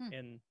 90s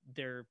and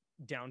their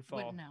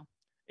downfall.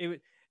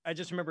 I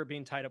just remember it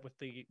being tied up with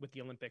the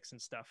Olympics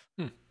and stuff.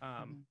 I'm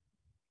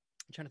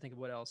trying to think of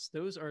what else.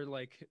 Those are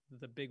like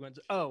the big ones.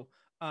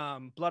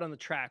 Blood on the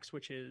Tracks,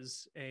 which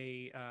is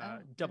a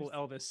double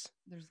Elvis.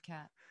 There's a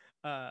cat.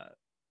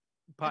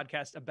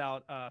 Podcast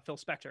about Phil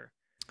Spector.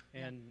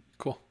 And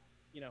cool.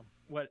 You know,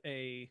 what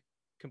a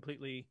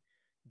completely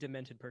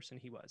demented person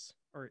he was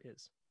or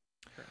is.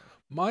 Currently.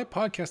 My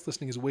podcast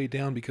listening is way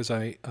down because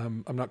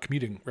I'm not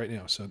commuting right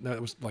now, so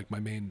that was like my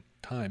main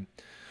time.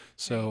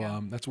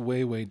 So that's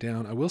way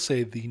down. I will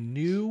say the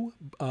new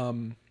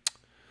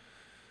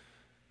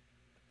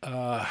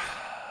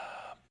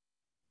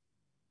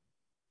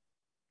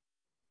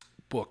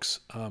books,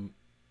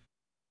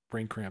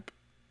 brain cramp.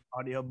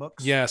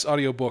 Audiobooks? Yes,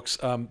 audiobooks.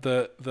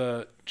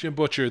 The Jim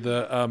Butcher,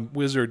 the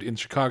wizard in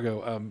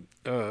Chicago.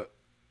 I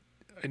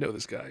know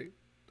this guy.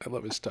 I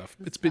love his stuff.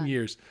 It's been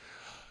years.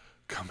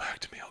 Come back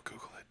to me. I'll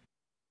Google it.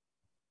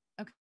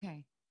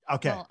 Okay.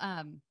 Well,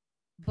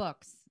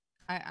 books.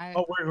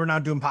 We're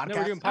not doing podcasts? No,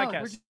 we're doing podcasts.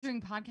 Oh, we're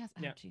doing podcasts?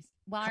 Oh, jeez.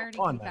 Well, I already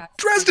did that.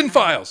 Dresden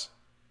Files!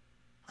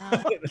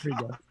 There you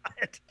go.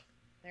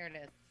 There it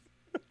is.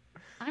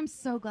 I'm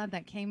so glad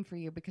that came for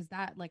you because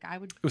that, like, I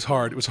would. It was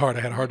hard. I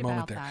had a hard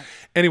moment there. That.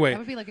 Anyway. That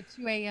would be like a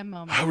 2 a.m.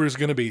 moment. How was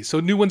going to be.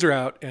 So new ones are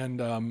out, and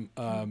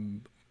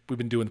we've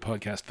been doing the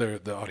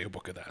podcast, the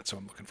audiobook of that, so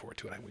I'm looking forward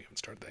to it. We haven't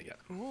started that yet.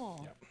 Cool.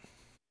 Yeah.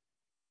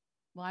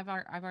 Well,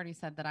 I've already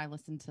said that I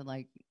listen to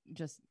like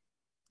just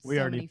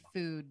many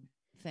food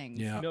things.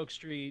 Yeah. Milk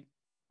Street.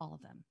 All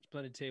of them.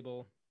 Splendid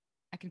Table.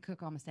 I can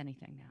cook almost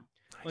anything now.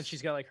 Nice. Well,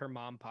 she's got like her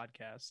mom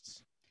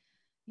podcasts.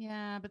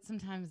 Yeah, but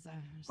sometimes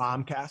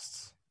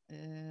Momcasts.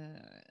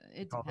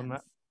 It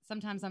depends.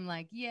 Sometimes I'm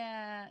like, no,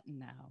 we're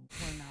not on the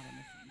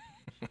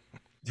same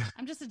page.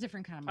 I'm just a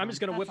different kind of mom. I'm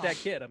just gonna whip that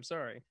kid. I'm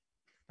sorry.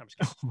 I'm just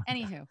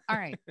kidding. Anywho, all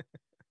right.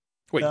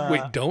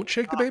 Wait, don't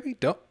shake the baby.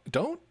 Don't.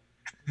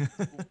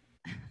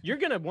 You're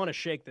gonna want to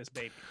shake this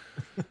baby.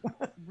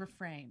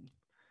 Refrain.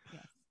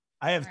 Yes.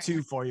 I have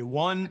two for you.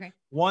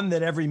 One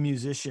that every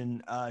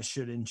musician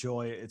should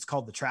enjoy. It's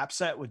called The Trap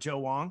Set with Joe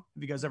Wong.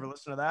 Have you guys ever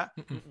listened to that?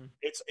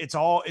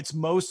 It's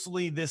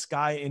mostly this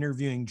guy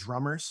interviewing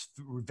drummers,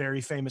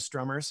 very famous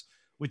drummers,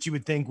 which you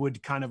would think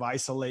would kind of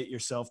isolate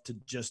yourself to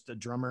just a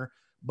drummer.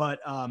 But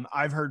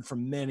I've heard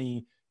from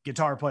many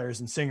guitar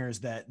players and singers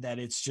that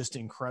it's just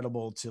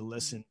incredible to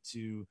listen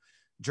to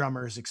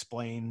drummers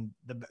explain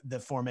the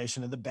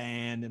formation of the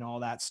band and all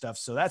that stuff.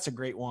 So that's a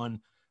great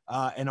one.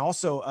 And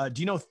also,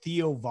 do you know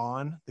Theo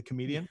Vaughn, the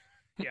comedian?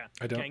 Yeah,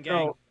 I don't.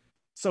 Gang.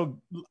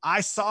 So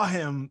I saw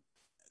him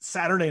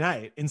Saturday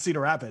night in Cedar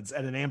Rapids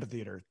at an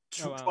amphitheater.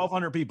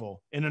 1,200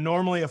 people in a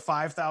normally a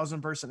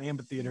 5,000 person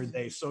amphitheater.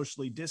 They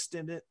socially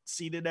distanced,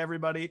 seated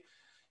everybody.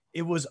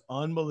 It was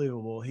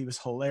unbelievable. He was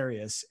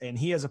hilarious. And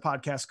he has a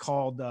podcast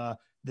called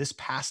This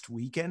Past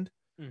Weekend.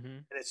 Mm-hmm.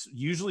 And it's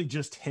usually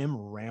just him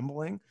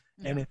rambling.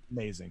 And it's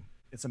amazing.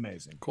 It's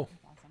amazing. Cool.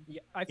 Awesome.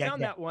 Yeah, I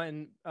found that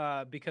one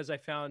because I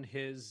found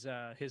his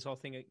whole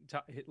thing,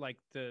 like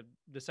the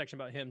section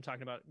about him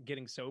talking about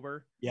getting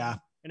sober. Yeah.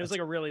 And it was like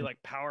a really like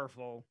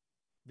powerful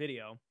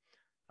video.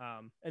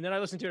 And then I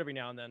listen to it every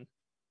now and then.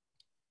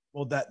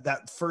 Well,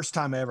 that first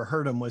time I ever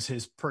heard him was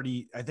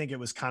I think it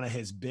was kind of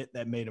his bit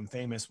that made him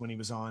famous when he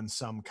was on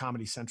some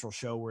Comedy Central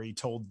show where he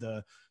told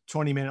the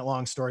 20-minute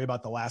long story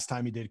about the last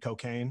time he did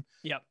cocaine.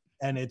 Yep.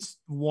 And it's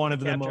one of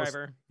the most,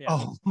 driver. Yeah.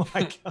 Oh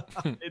my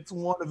God. It's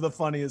one of the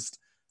funniest,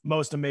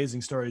 most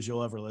amazing stories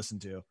you'll ever listen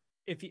to.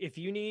 If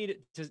you need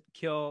to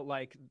kill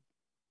like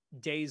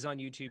days on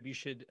YouTube, you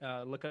should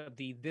look up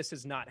the This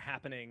Is Not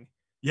Happening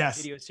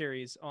video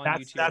series on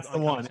YouTube. That's the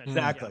one.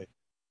 Exactly. Yeah.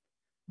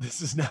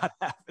 This is not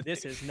happening.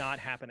 This is not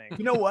happening.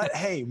 You know what?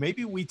 Hey,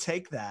 maybe we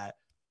take that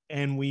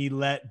and we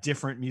let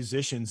different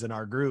musicians in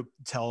our group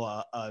tell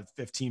a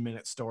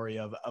 15-minute story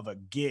of a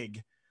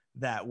gig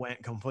that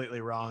went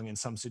completely wrong in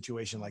some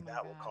situation like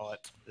that. We'll call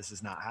it This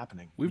Is Not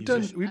Happening. We've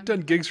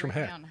done gigs from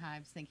heck.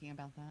 Hives thinking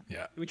about that.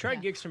 Yeah. We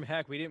tried gigs from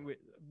heck.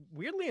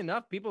 Weirdly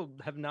enough, people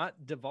have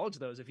not divulged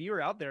those. If you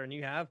are out there and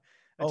you have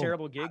a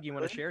terrible gig you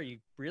want to share, you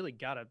really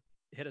got to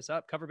hit us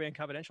up,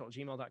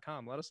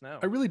 coverbandconfidential@gmail.com. Let us know.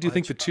 I really do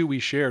think the two we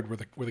shared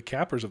were the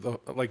cappers of the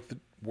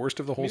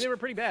worst of the whole. They were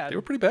pretty bad. They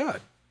were pretty bad.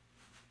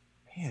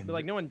 Man, but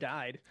like no one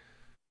died.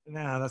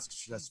 Nah,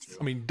 that's true.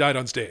 I mean, died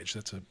on stage.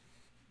 That's a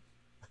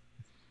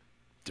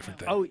different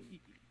thing. Oh, do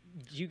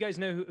you guys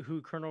know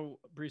who Colonel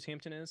Bruce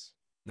Hampton is?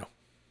 No.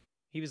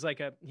 He was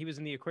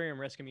in the aquarium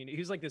rescue community.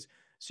 He was like this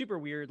super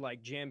weird,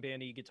 like jam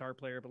bandy guitar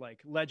player, but like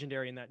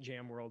legendary in that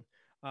jam world.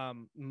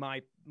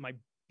 My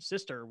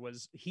sister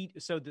was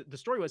the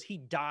story was he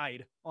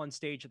died on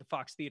stage at the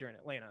Fox Theater in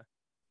Atlanta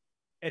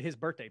at his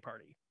birthday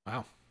party.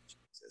 Wow.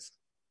 Jesus.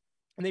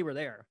 And they were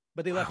there,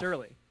 but they left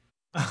early.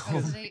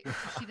 So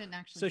she didn't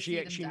actually see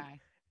them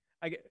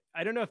die.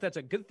 I don't know if that's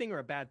a good thing or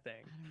a bad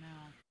thing. I don't know.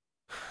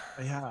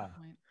 Yeah.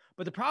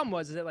 But the problem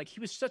was that like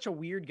he was such a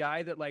weird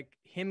guy that like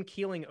him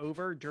keeling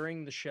over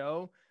during the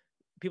show,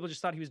 people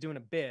just thought he was doing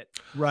a bit.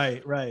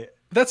 Right.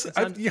 That's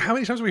how many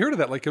times have we heard of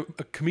that? Like a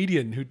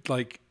comedian who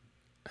like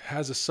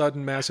has a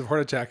sudden massive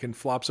heart attack and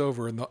flops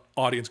over and the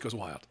audience goes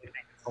wild.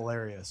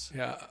 Hilarious.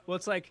 Yeah. Well,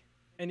 it's like,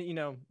 and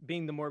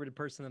being the morbid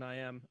person that I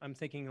am, I'm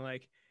thinking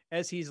like,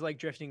 as he's like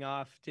drifting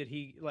off, did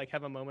he like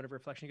have a moment of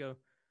reflection and go,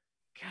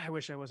 God, I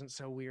wish I wasn't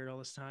so weird all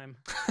this time.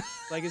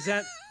 Like, is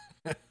that?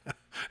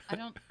 I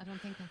don't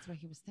think that's what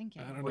he was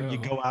thinking. I don't know. You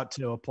go out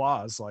to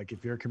applause. Like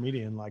if you're a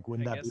comedian, like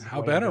wouldn't that be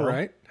how better,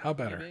 right? How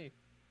better? Maybe.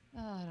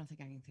 Oh, I don't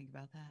think I can think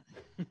about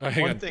that.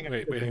 Hang on.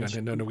 Wait, hang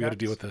on. No, we got to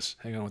deal with this.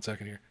 Hang on 1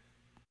 second here.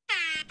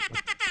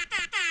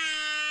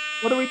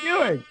 What are we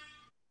doing?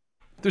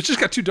 It's just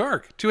got too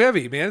dark, too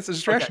heavy, man. It's a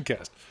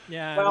Distraction-Cast.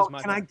 Yeah. Well,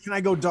 can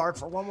I go dark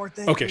for one more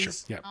thing? Okay,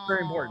 please? sure. Yeah.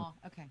 Very important.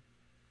 Okay.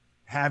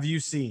 Have you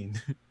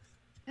seen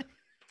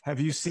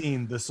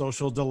The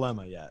Social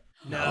Dilemma yet?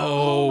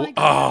 No.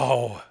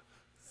 Oh.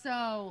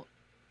 So,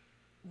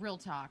 real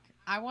talk.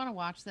 I want to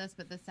watch this,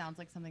 but this sounds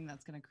like something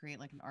that's going to create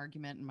like an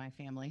argument in my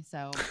family.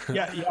 So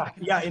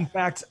yeah. In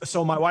fact,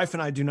 so my wife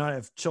and I do not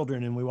have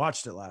children, and we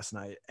watched it last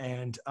night,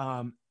 and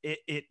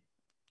it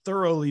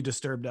thoroughly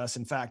disturbed us.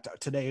 In fact,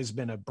 today has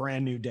been a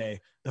brand new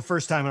day. The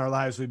first time in our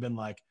lives we've been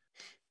like,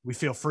 we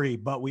feel free,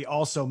 but we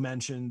also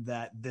mentioned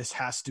that this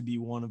has to be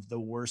one of the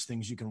worst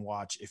things you can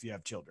watch if you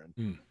have children,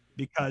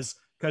 because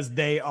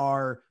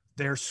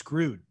they're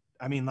screwed.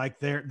 I mean, like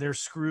they're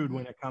screwed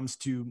when it comes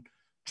to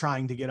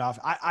trying to get off.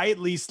 I at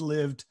least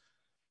lived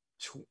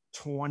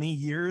 20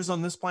 years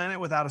on this planet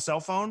without a cell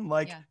phone.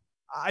 Like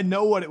I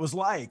know what it was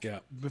like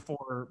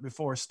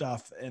before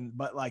stuff,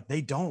 but like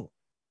they don't,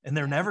 and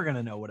they're never going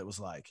to know what it was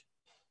like.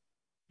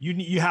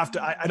 You have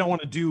to, I don't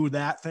want to do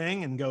that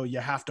thing and go, you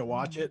have to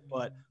watch it,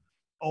 but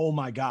oh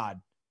my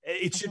God,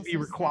 it should be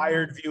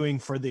required viewing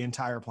for the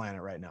entire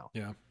planet right now.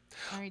 Yeah.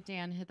 All right,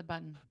 Dan, hit the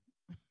button.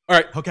 All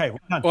right. Okay.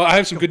 Well, I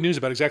have some good news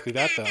about exactly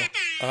that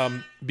though.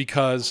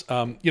 Because,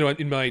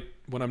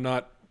 when I'm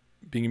not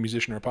being a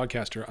musician or a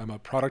podcaster, I'm a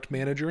product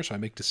manager. So I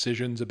make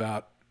decisions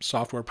about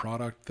software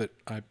product that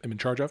I am in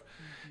charge of.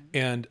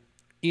 And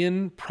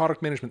in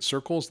product management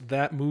circles,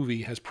 that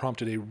movie has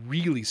prompted a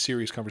really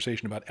serious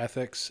conversation about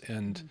ethics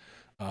and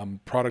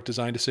product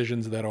design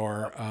decisions that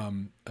are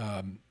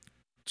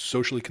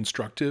socially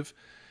constructive.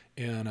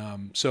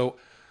 And so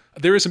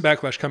there is some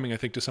backlash coming, I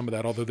think, to some of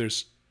that, although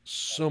there's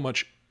so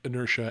much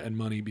inertia and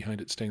money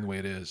behind it staying the way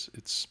it is.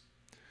 It's,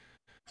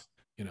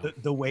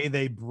 the way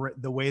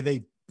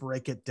they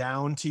break it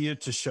down to you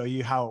to show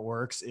you how it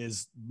works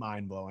is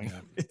mind blowing. Yeah.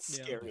 It's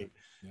scary.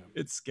 Yeah.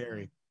 It's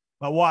scary.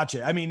 But watch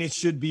it. I mean, it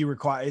should be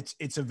required.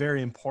 It's a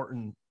very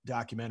important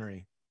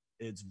documentary.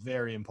 It's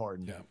very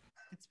important. Yeah.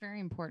 It's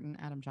very important,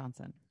 Adam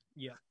Johnson.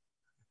 Yeah.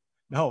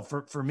 No,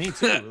 for me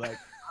too. Like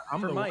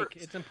I'm for the Mike. worst.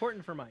 It's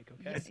important for Mike.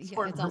 Okay. Yes. It's Yeah,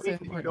 important it's for also me.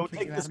 important Don't for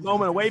take you, this Adam.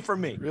 moment away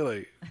from me.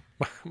 Really?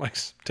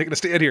 Mike's taking a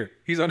stand here.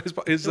 He's on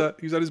he's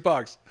on his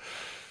box.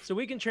 So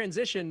we can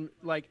transition.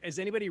 Like, is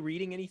anybody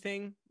reading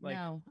anything? Like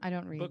No, I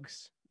don't read.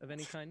 books of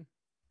any kind?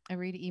 I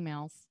read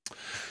emails.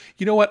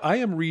 You know what? I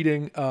am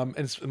reading, and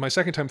it's my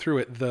second time through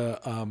it, the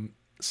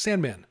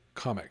Sandman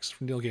comics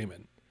from Neil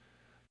Gaiman,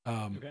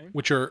 Okay.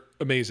 which are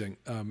amazing.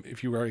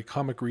 If you are a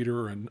comic reader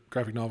or a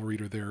graphic novel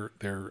reader,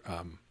 they're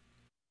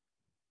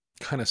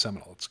kind of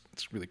seminal.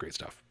 It's really great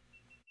stuff.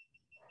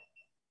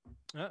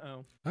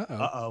 Uh-oh.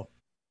 Uh-oh.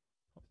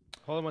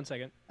 Hold on one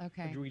second.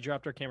 Okay. We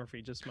dropped our camera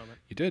feed. Just a moment.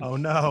 You did. Oh,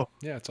 no.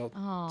 Yeah, it's all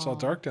Oh,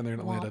 dark down there in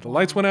Atlanta. womp The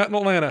lights womp. went out in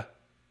Atlanta.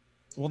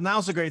 Well,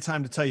 now's a great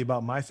time to tell you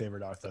about my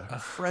favorite author,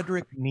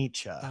 Friedrich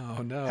Nietzsche.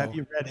 Oh no! Have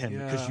you read him?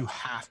 Because Yeah. you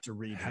have to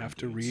read him. Have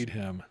to dudes. read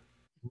him.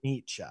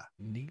 Nietzsche.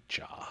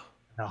 Nietzsche.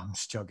 No, I'm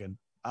just joking.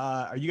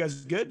 Are you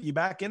guys good? You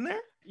back in there?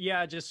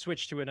 Yeah, just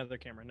switch to another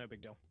camera. No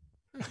big deal.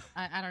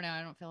 I don't know.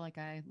 I don't feel like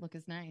I look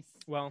as nice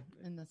Well,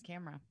 in this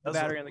camera. the Does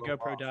look battery a on the little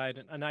GoPro off.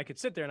 died, and I could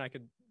sit there and I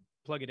could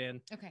plug it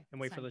in Okay.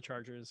 and wait it's for fine. the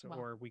chargers, Well.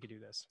 or we could do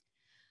this.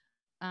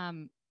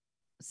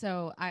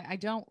 So I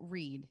don't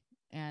read,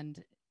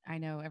 and I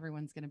know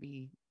everyone's going to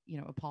be,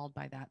 appalled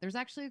by that. There's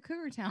actually a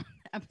Cougar Town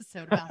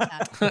episode about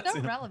that.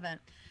 So relevant.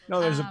 No,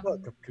 there's a Um,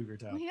 book of Cougar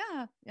Town.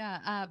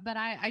 Yeah. But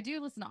I do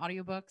listen to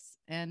audiobooks,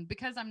 and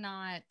because I'm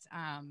not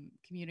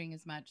commuting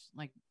as much,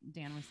 like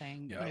Dan was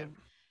saying, Yeah.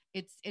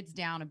 It's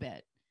down a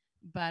bit.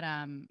 But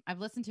I've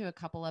listened to a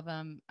couple of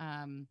them.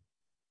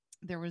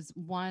 There was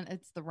one,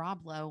 it's the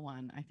Rob Lowe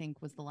one, I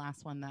think was the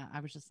last one that I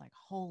was just like,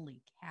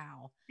 holy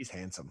cow. He's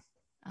handsome.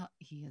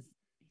 He's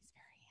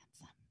very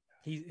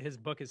handsome. His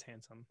book is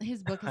handsome.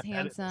 His book is That is-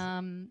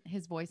 handsome.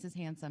 His voice is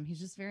handsome. He's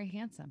just very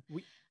handsome.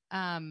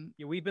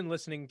 Yeah, we've been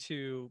listening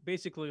to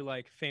basically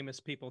like famous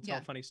people tell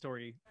Yeah. funny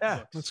story Yeah,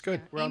 books. That's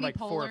good. We're on Amy like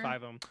 4 or Poehler. 5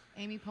 of them.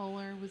 Amy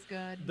Poehler was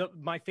good.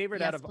 My favorite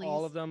Yes, out of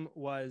all please. of them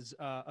was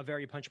A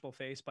Very Punchable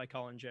Face by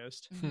Colin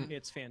Jost. Mhm.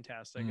 It's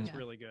fantastic. Mhm. It's Yeah.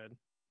 really good.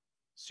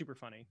 Super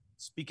funny.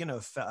 Speaking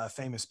of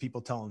famous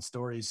people telling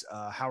stories,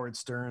 Howard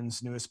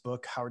Stern's newest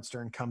book, Howard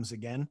Stern Comes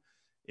Again,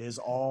 is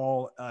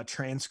all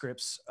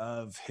transcripts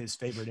of his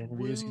favorite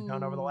interviews he's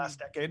done over the last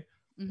Woo. decade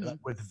Mhm.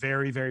 with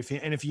very, very few.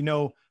 And if you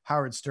know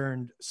Howard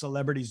Stern,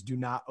 celebrities do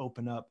not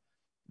open up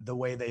the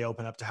way they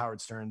open up to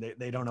Howard Stern.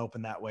 They don't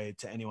open that way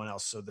to anyone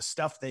else. So the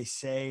stuff they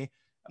say,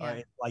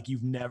 Yeah. like you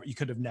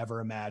could have never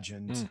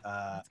imagined.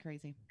 That's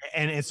crazy.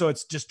 And so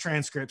it's just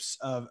transcripts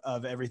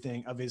of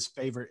everything of his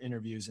favorite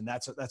interviews. And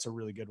that's a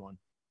really good one.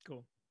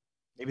 Cool.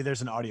 Maybe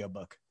there's an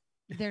audiobook.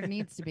 There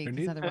needs to be, There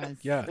because need-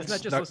 otherwise, Yeah, It's it's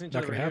not just not- listening not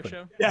to the gonna radio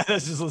happen. show. Yeah,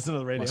 let's just listen to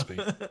the radio. Must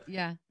be.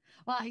 Yeah.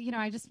 Well,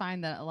 I just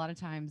find that a lot of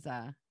times,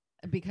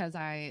 because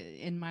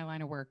in my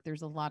line of work,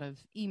 there's a lot of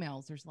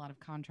emails, there's a lot of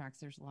contracts,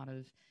 there's a lot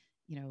of,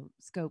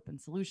 scope and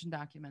solution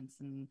documents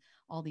and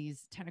all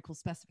these technical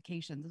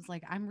specifications. It's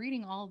like, I'm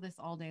reading all of this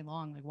all day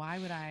long. Like, why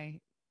would I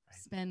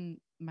spend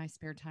my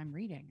spare time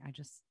reading? I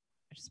just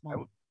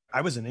won't. I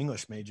was an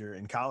English major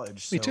in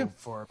college. Me so too.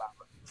 For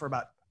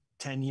about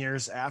 10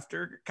 years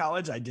after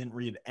college, I didn't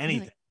read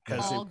anything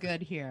because All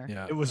good here.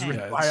 Yeah. it was Yeah,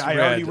 written. it's I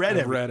already read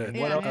I've it. read it.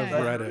 Yeah, What else? yeah, I've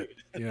yeah. read it.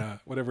 Yeah.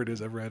 Whatever it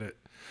is, I've read it.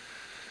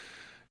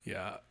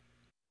 Yeah.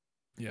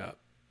 Yeah.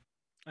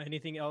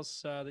 Anything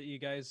else that you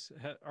guys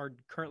are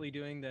currently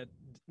doing that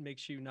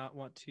makes you not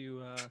want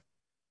to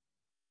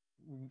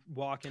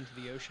walk into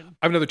the ocean?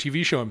 I have another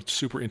TV show I'm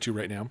super into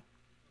right now.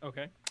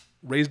 Okay.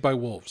 Raised by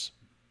Wolves.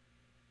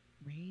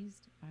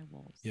 Raised by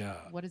Wolves. Yeah.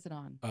 What is it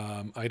on?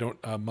 I don't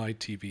my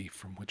TV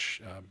from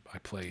which I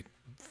play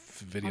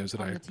videos that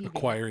On I the TV.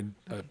 acquire in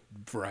a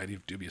variety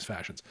of dubious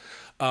fashions.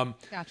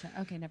 Gotcha.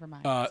 Okay, never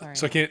mind. Sorry.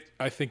 So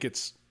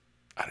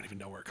I don't even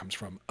know where it comes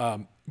from.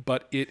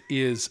 But it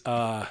is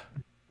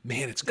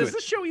man, it's good. Does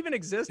this show even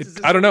exist? Is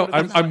this I don't know. what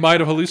it is? I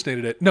might have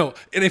hallucinated it. No,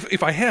 and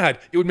if I had,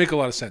 it would make a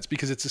lot of sense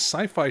because it's a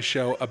sci-fi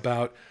show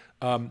about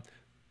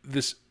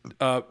these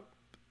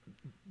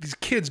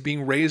kids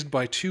being raised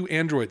by 2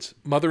 androids,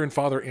 mother and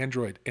father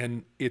android,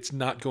 and it's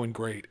not going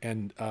great.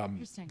 And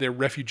Interesting. they're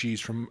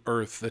refugees from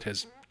Earth that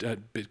has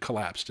been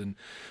collapsed and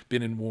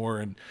been in war.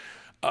 And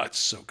it's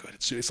so good.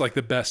 It's like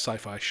the best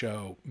sci-fi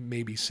show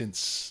maybe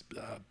since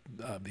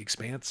The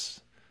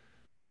Expanse,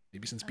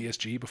 maybe since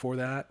BSG before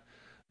that.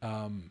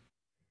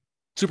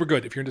 Super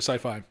good. If you're into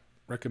sci-fi,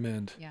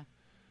 recommend. Yeah.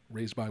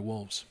 Raised by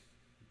Wolves.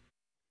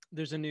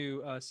 There's a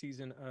new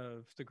season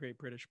of The Great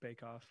British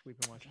Bake Off. We've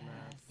been watching that.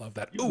 Yes. Love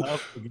that. You Ooh,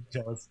 love to get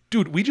jealous.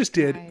 dude, we just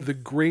did Nice. the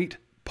Great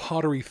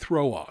Pottery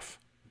Throw-Off.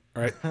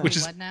 All right, which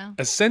is What now?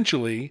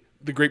 essentially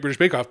the Great British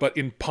Bake Off, but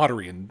in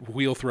pottery and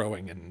wheel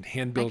throwing and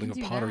hand building of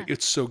do pottery. that.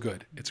 It's so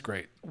good. It's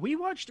great. We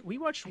watched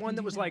one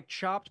that do was that. like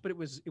chopped, but it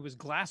was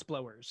glass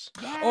blowers.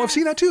 Oh, I've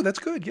seen that too. That's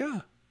good. Yeah.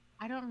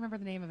 I don't remember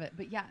the name of it,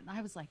 but yeah,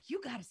 I was like,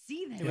 you got to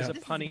see this. It was Yeah. a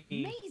This is punny.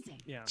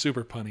 amazing. Yeah.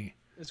 Super punny.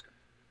 It's,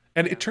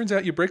 And Yeah. it turns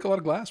out you break a lot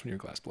of glass when you're a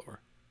glass blower.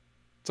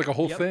 It's like a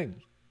whole Yep.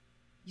 thing.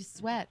 You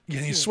sweat.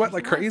 Yeah, you too. sweat There's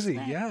like a lot of crazy.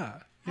 sweat. Yeah.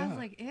 I was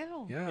like,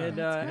 ew. Yeah. And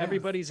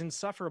everybody's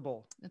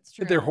insufferable. That's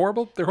true. They're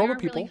horrible. They're horrible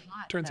really people.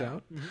 hot, turns though.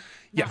 out.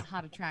 Not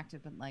hot,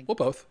 attractive, but like Well,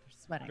 both.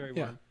 sweating. Very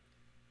Yeah. warm.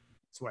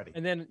 Sweaty.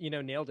 And then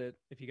Nailed It.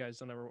 If you guys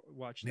don't ever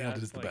watch Nailed that,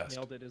 It is the like, best.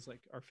 Nailed It is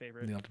like our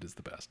favorite. Nailed It is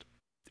the best,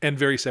 and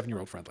very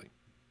 7-year-old friendly.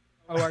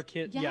 Oh, our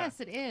kid. Yes,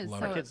 it is.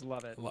 Love So, Our kids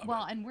love it. Love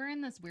well, it. and we're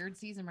in this weird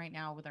season right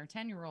now with our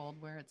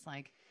 10-year-old where it's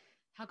like,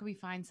 how can we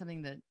find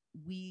something that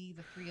the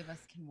three of us,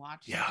 can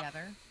watch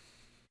together?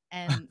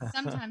 And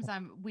sometimes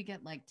we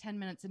get like 10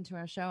 minutes into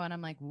our show and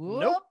I'm like,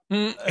 whoop.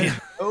 Nope.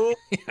 Oh,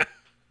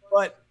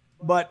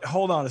 but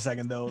hold on a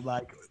second though.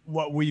 Like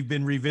what we've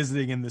been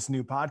revisiting in this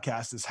new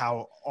podcast is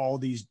how all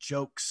these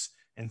jokes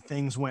and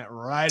things went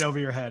right over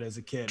your head as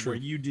a kid, True. where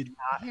you did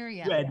not, Here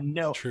you you had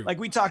no, True. like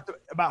we talked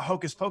about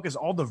Hocus Pocus,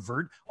 all the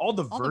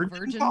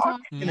virgin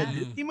talk in a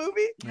Disney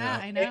movie. Yeah,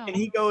 I know. And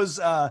he goes,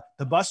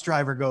 the bus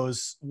driver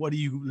goes, "What do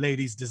you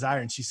ladies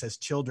desire?" And she says,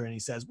 "Children." He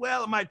says,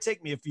 "Well, it might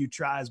take me a few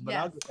tries, but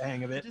I'll get the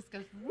hang of it." Just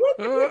goes,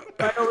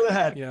 Right over the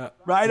head. Yeah.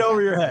 Right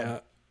over your head. Yeah.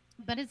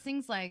 but it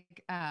sings like,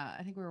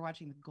 I think we were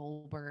watching the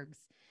Goldbergs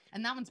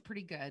and that one's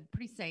pretty good,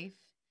 pretty safe.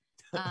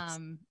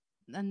 And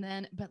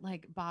then, but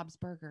like Bob's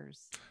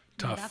Burgers.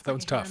 Tough. That's That like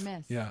one's a hit or tough.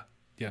 miss. Yeah.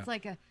 Yeah. It's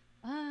like a,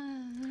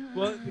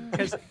 Well,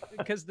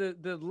 because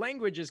the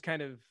language is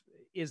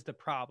is the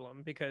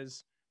problem,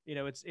 because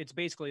it's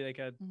basically like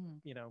a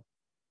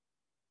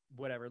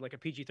whatever, like a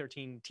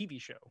PG-13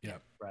 TV show. Yeah.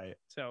 Right.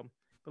 So,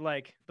 but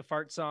like the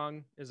fart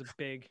song is a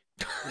big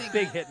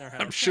hit in our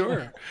house. I'm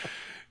sure.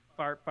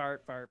 Fart,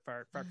 fart, fart,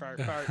 fart, fart,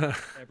 fart, fart.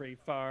 Every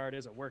fart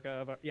is a work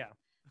of yeah.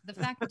 the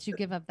fact that you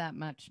give up that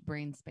much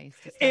brain space.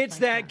 To stuff It's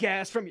like that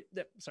gas from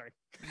sorry.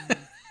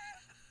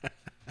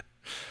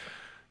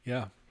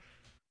 Yeah.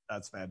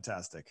 That's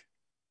fantastic.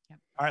 Yep.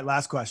 All right,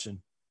 last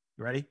question.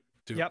 You ready?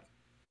 Yep.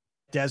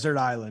 Desert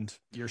island.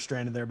 You're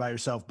stranded there by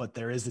yourself, but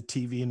there is a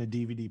TV and a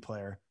DVD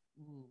player.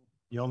 Ooh.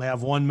 You only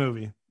have one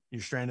movie.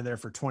 You're stranded there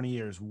for 20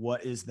 years.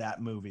 What is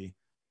that movie?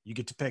 You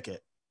get to pick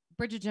it.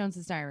 Bridget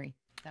Jones's Diary.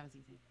 That was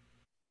easy.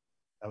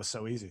 That was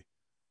so easy.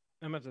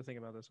 I'm gonna have to think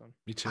about this one.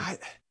 Me too.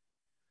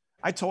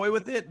 I toy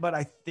with it, but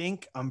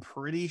I'm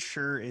pretty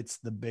sure it's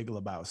The Big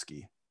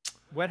Lebowski.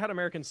 Wet Hot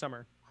American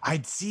Summer.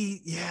 I'd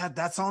see. Yeah,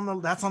 that's on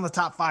the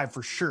top 5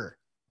 for sure.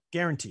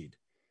 Guaranteed.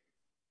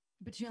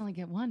 But you only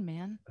get one,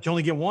 man. But you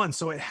only get one,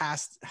 so it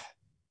has.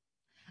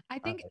 I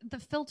think the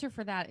filter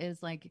for that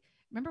is like,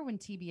 remember when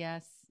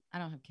TBS, I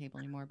don't have cable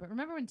anymore, but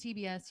remember when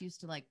TBS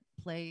used to like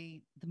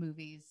play the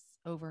movies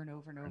over and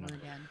over and over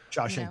again?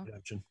 Shawshank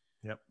Redemption.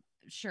 Yep.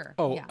 Sure.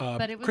 Oh, yeah.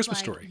 But it was Christmas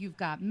like Story. You've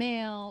Got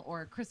Mail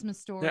or Christmas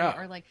Story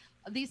or like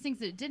these things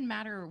that it didn't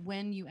matter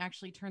when you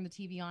actually turn the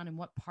TV on and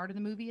what part of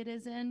the movie it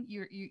is in.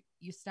 You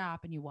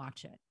stop and you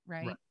watch it,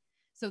 right?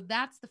 So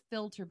that's the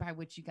filter by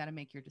which you got to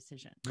make your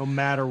decision. No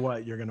matter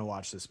what, you're going to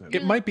watch this movie.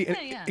 It might be.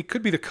 It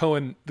could be the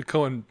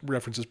Cohen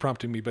references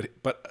prompting me, but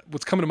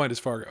what's coming to mind is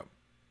Fargo.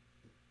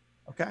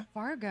 Okay.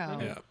 Fargo.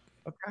 Yeah.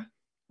 Okay.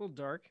 A little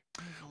dark.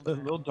 A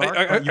little dark.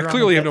 I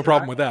clearly have no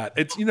problem with that.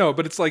 It's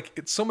but it's like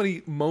it's so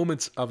many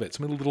moments of it.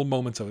 So many little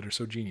moments of it are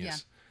so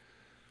genius.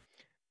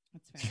 Yeah.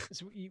 That's fair.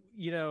 So,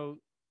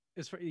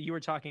 you were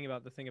talking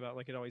about the thing about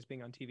like it always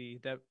being on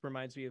TV. That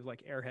reminds me of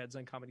like Airheads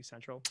on Comedy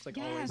Central. It's like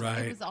always It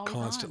Right. was always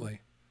Constantly.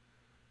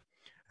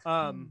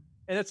 And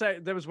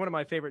that was one of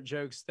my favorite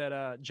jokes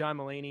that John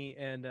Mulaney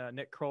and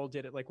Nick Kroll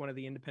did at like one of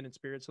the Independent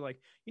Spirits. So like,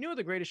 you know what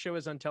the greatest show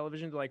is on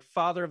television? They're like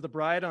Father of the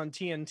Bride on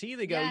TNT.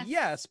 They go,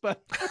 yes,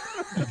 but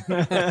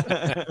It's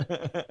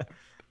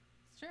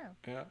true.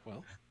 Yeah.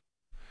 Well.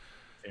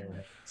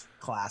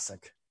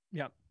 Classic.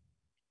 Yep.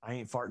 I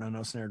ain't farting on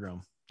no snare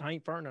drum. I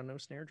ain't farting on no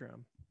snare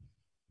drum.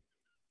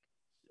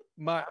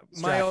 My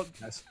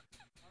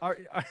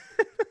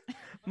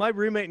my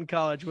roommate in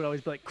college would always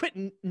be like, "Quit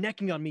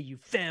necking on me, you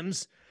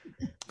femmes."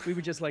 We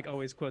would just like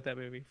always quote that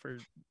movie for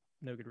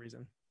no good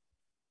reason.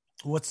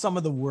 What's some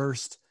of the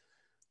worst?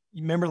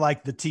 You remember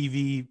like the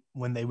TV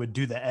when they would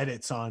do the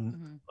edits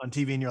on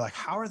TV, and you're like,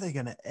 how are they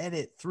going to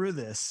edit through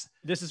this?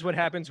 This is what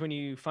happens when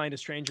you find a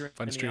stranger.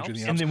 Find a stranger in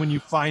the Alps. And then when you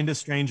find a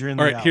stranger in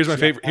All the right, here's my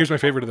Alps. favorite. Here's my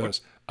favorite of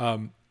those.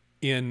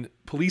 In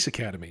Police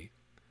Academy,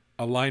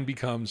 a line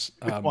becomes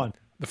one?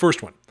 The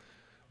first one.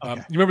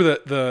 Okay. You remember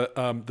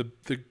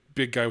the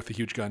big guy with the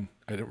huge gun?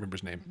 I don't remember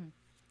his name.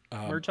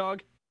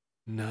 Murtaugh?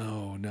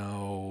 No.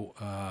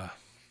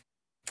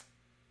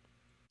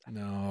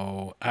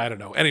 No, I don't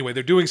know. Anyway,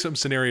 they're doing some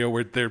scenario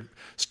where they're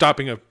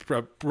stopping a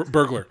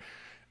burglar,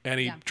 and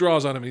he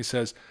draws on him and he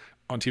says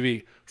on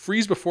TV,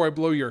 "Freeze before I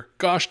blow your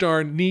gosh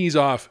darn knees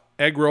off,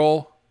 egg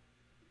roll."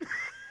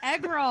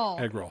 Egg roll.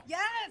 Egg roll.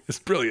 Yes. It's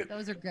brilliant.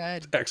 Those are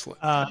good. Excellent.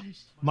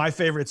 My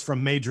favorite's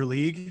from Major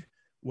League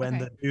when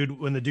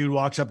the dude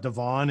walks up to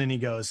Vaughn and he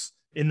goes,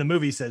 in the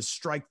movie he says,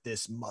 "Strike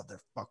this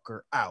motherfucker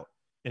out."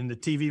 In the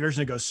TV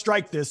version it goes,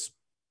 "Strike this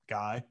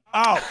guy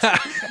out."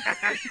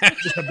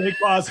 Just a big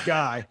boss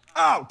guy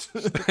out.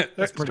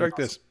 That's pretty Strike awesome.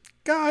 this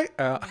guy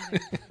out.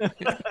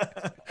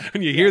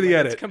 When you hear the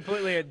edit, It's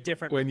completely a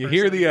different. when you person.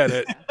 hear the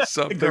edit,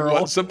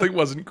 girl. something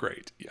wasn't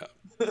great. Yeah.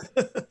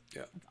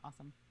 That's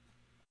awesome.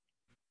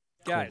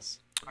 Guys,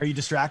 Are you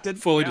distracted?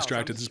 Fully Yeah,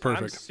 distracted. This is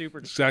perfect. I'm super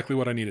Exactly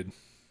what I needed.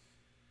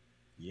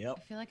 Yep.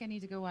 I feel like I need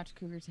to go watch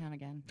Cougar Town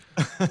again.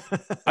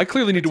 I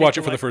clearly need to watch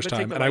it for the first but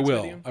take time, the and I lights with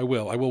will. you. I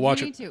will. I will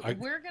watch you it. need to.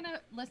 We're gonna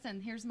listen.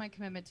 Here's my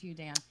commitment to you,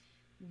 Dan.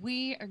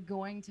 We are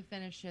going to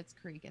finish Schitt's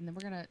Creek, and then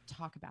we're gonna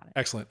talk about it.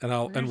 Excellent. And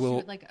We're gonna we'll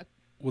shoot, like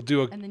we'll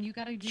do a and then you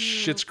gotta do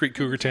Schitt's Creek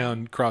Cougar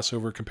Town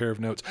crossover comparative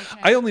notes.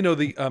 Okay. I only know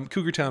the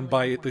Cougar Town Really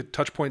by important. the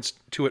touch points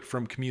to it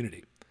from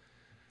Community.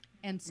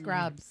 and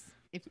Scrubs.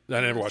 If I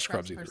never you're a watched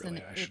Scrubs either, person,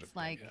 really. I should've, it's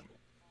like yeah.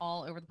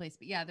 all over the place.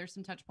 But yeah, there's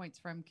some touch points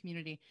from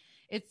Community.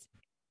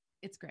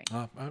 It's great.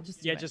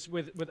 Just do Yeah, it. just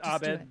with do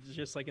Abed, it.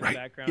 just like in Right. the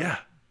background. Yeah.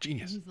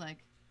 Genius. He's like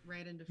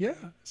right into Yeah.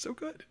 frame. So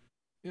good.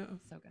 Yeah.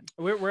 So good.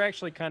 We're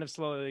actually kind of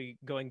slowly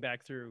going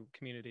back through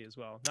Community as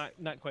well.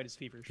 Not quite as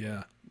feverish.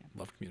 Yeah. Yeah.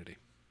 Love Community.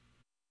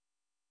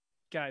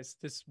 Guys,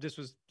 this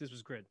was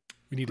good.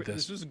 We needed This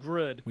this. was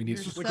good. We You're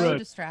need so good.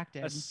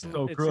 distracted.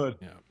 So It's- good.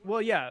 Yeah.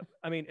 Well, yeah.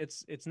 I mean,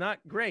 it's not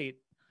great,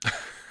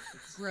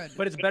 Good.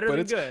 but it's better But than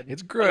it's good.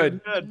 It's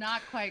good. But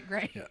not quite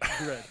great. Yeah.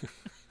 Good.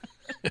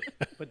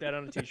 Put that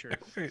on a t-shirt.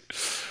 Great.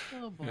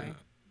 Oh boy. Yeah.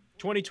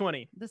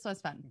 2020. This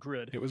was fun.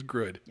 Good. It was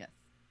good. Yes.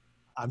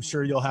 I'm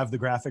sure you'll have the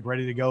graphic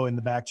ready to go in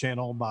the back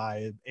channel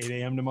by 8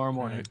 a.m. tomorrow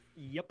morning. Right.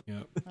 Yep.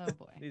 Yeah. Oh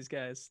boy. These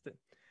guys,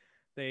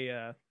 they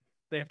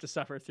have to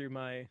suffer through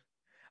my.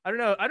 I don't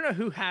know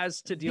who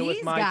has to deal with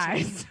These my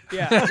guys.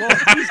 Yeah,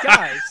 well, these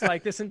guys,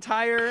 like this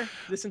entire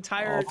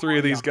All three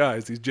of these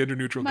guys, these gender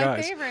neutral My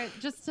guys. favorite,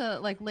 just to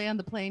like land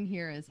the plane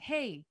here, is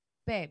hey,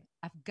 babe,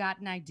 I've got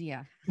an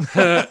idea.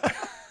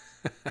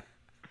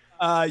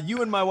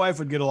 You and my wife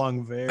would get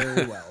along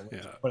very well.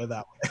 Yeah. Put it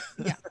that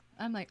way. Yeah.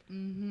 I'm like,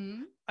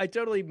 mm-hmm. I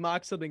totally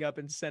mocked something up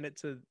and sent it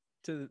to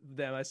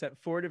them. I sent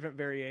 4 different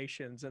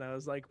variations, and I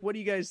was like, "What do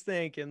you guys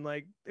think?" And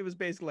like, it was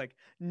basically like,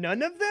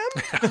 "None of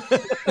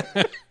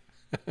them."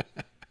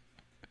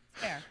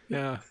 Fair.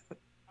 Yeah.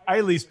 I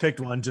at least picked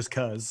one just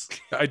cause.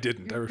 I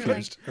didn't. I You're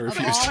refused. I like, of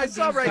refused. all I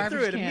saw these right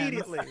through it garbage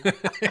cans.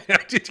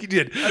 immediately. You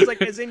did. I was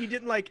like, "As in you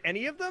didn't like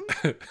any of them?"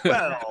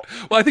 Well,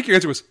 Well, I think your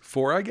answer was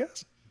 4, I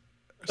guess.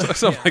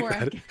 Something like Four,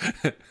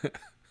 that.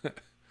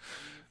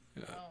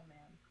 Oh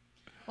man.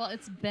 Well,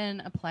 it's been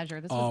a pleasure.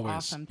 This was Always.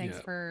 awesome. Thanks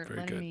Yeah, for very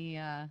letting good.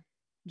 me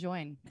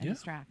join and Yeah.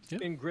 distract. Yeah.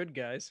 Been good,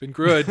 guys. Been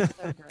good. So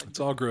good. It's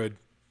all good.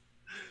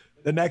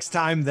 the next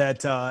time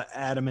that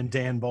Adam and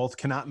Dan both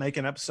cannot make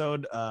an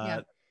episode,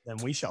 Yeah. then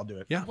we shall do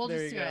it. Yeah. We'll There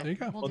just you do go. it. There you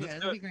go. We'll We'll do just it.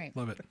 do It'll be great.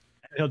 Love it.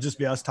 It'll just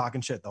be us talking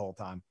shit the whole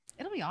time.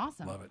 It'll be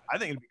awesome. Love it. I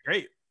think it'd be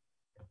great.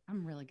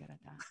 I'm really good at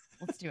that.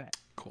 Let's do it.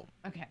 Cool.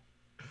 Okay.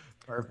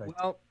 Perfect.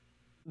 Well,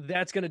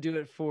 that's going to do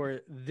it for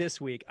this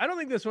week. I don't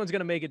think this one's going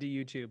to make it to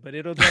YouTube, but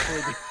it'll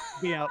definitely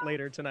be out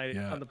later tonight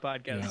Yeah. on the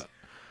podcast.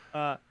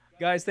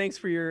 Guys, thanks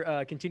for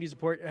your continued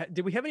support.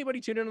 Did we have anybody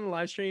tune in on the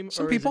live stream?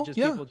 Some or is it people. just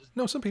Yeah. people just,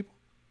 No, some people.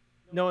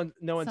 no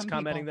one's Some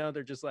commenting people. though.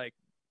 They're just like,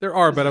 There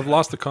are, but I've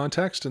lost the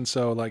context. And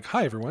so, like,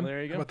 hi, everyone. Well,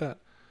 there you How go. about that?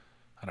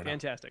 I don't know.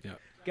 fantastic. Yeah.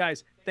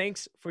 Guys,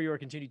 thanks for your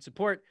continued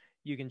support.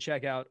 You can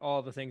check out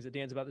all the things that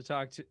Dan's about to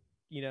talk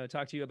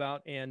to you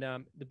about. And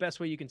the best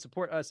way you can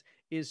support us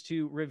is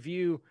to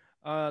review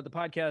the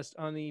podcast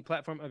on the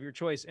platform of your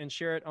choice and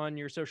share it on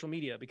your social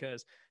media,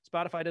 because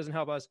Spotify doesn't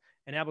help us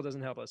and Apple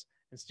doesn't help us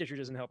and Stitcher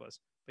doesn't help us,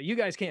 but you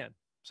guys can.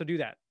 So do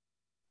that.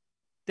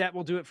 That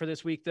will do it for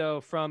this week, though.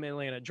 From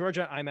Atlanta,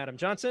 Georgia, I'm Adam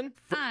Johnson.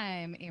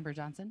 I'm Amber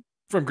Johnson.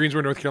 From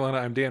Greensboro, North Carolina,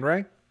 I'm Dan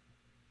Ray.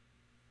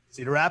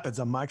 Cedar Rapids,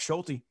 I'm Mike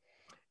Schulte.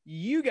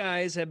 You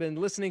guys have been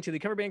listening to the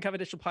Cover Band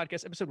Confidential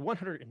Podcast, episode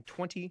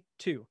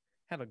 122.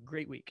 Have a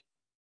great week.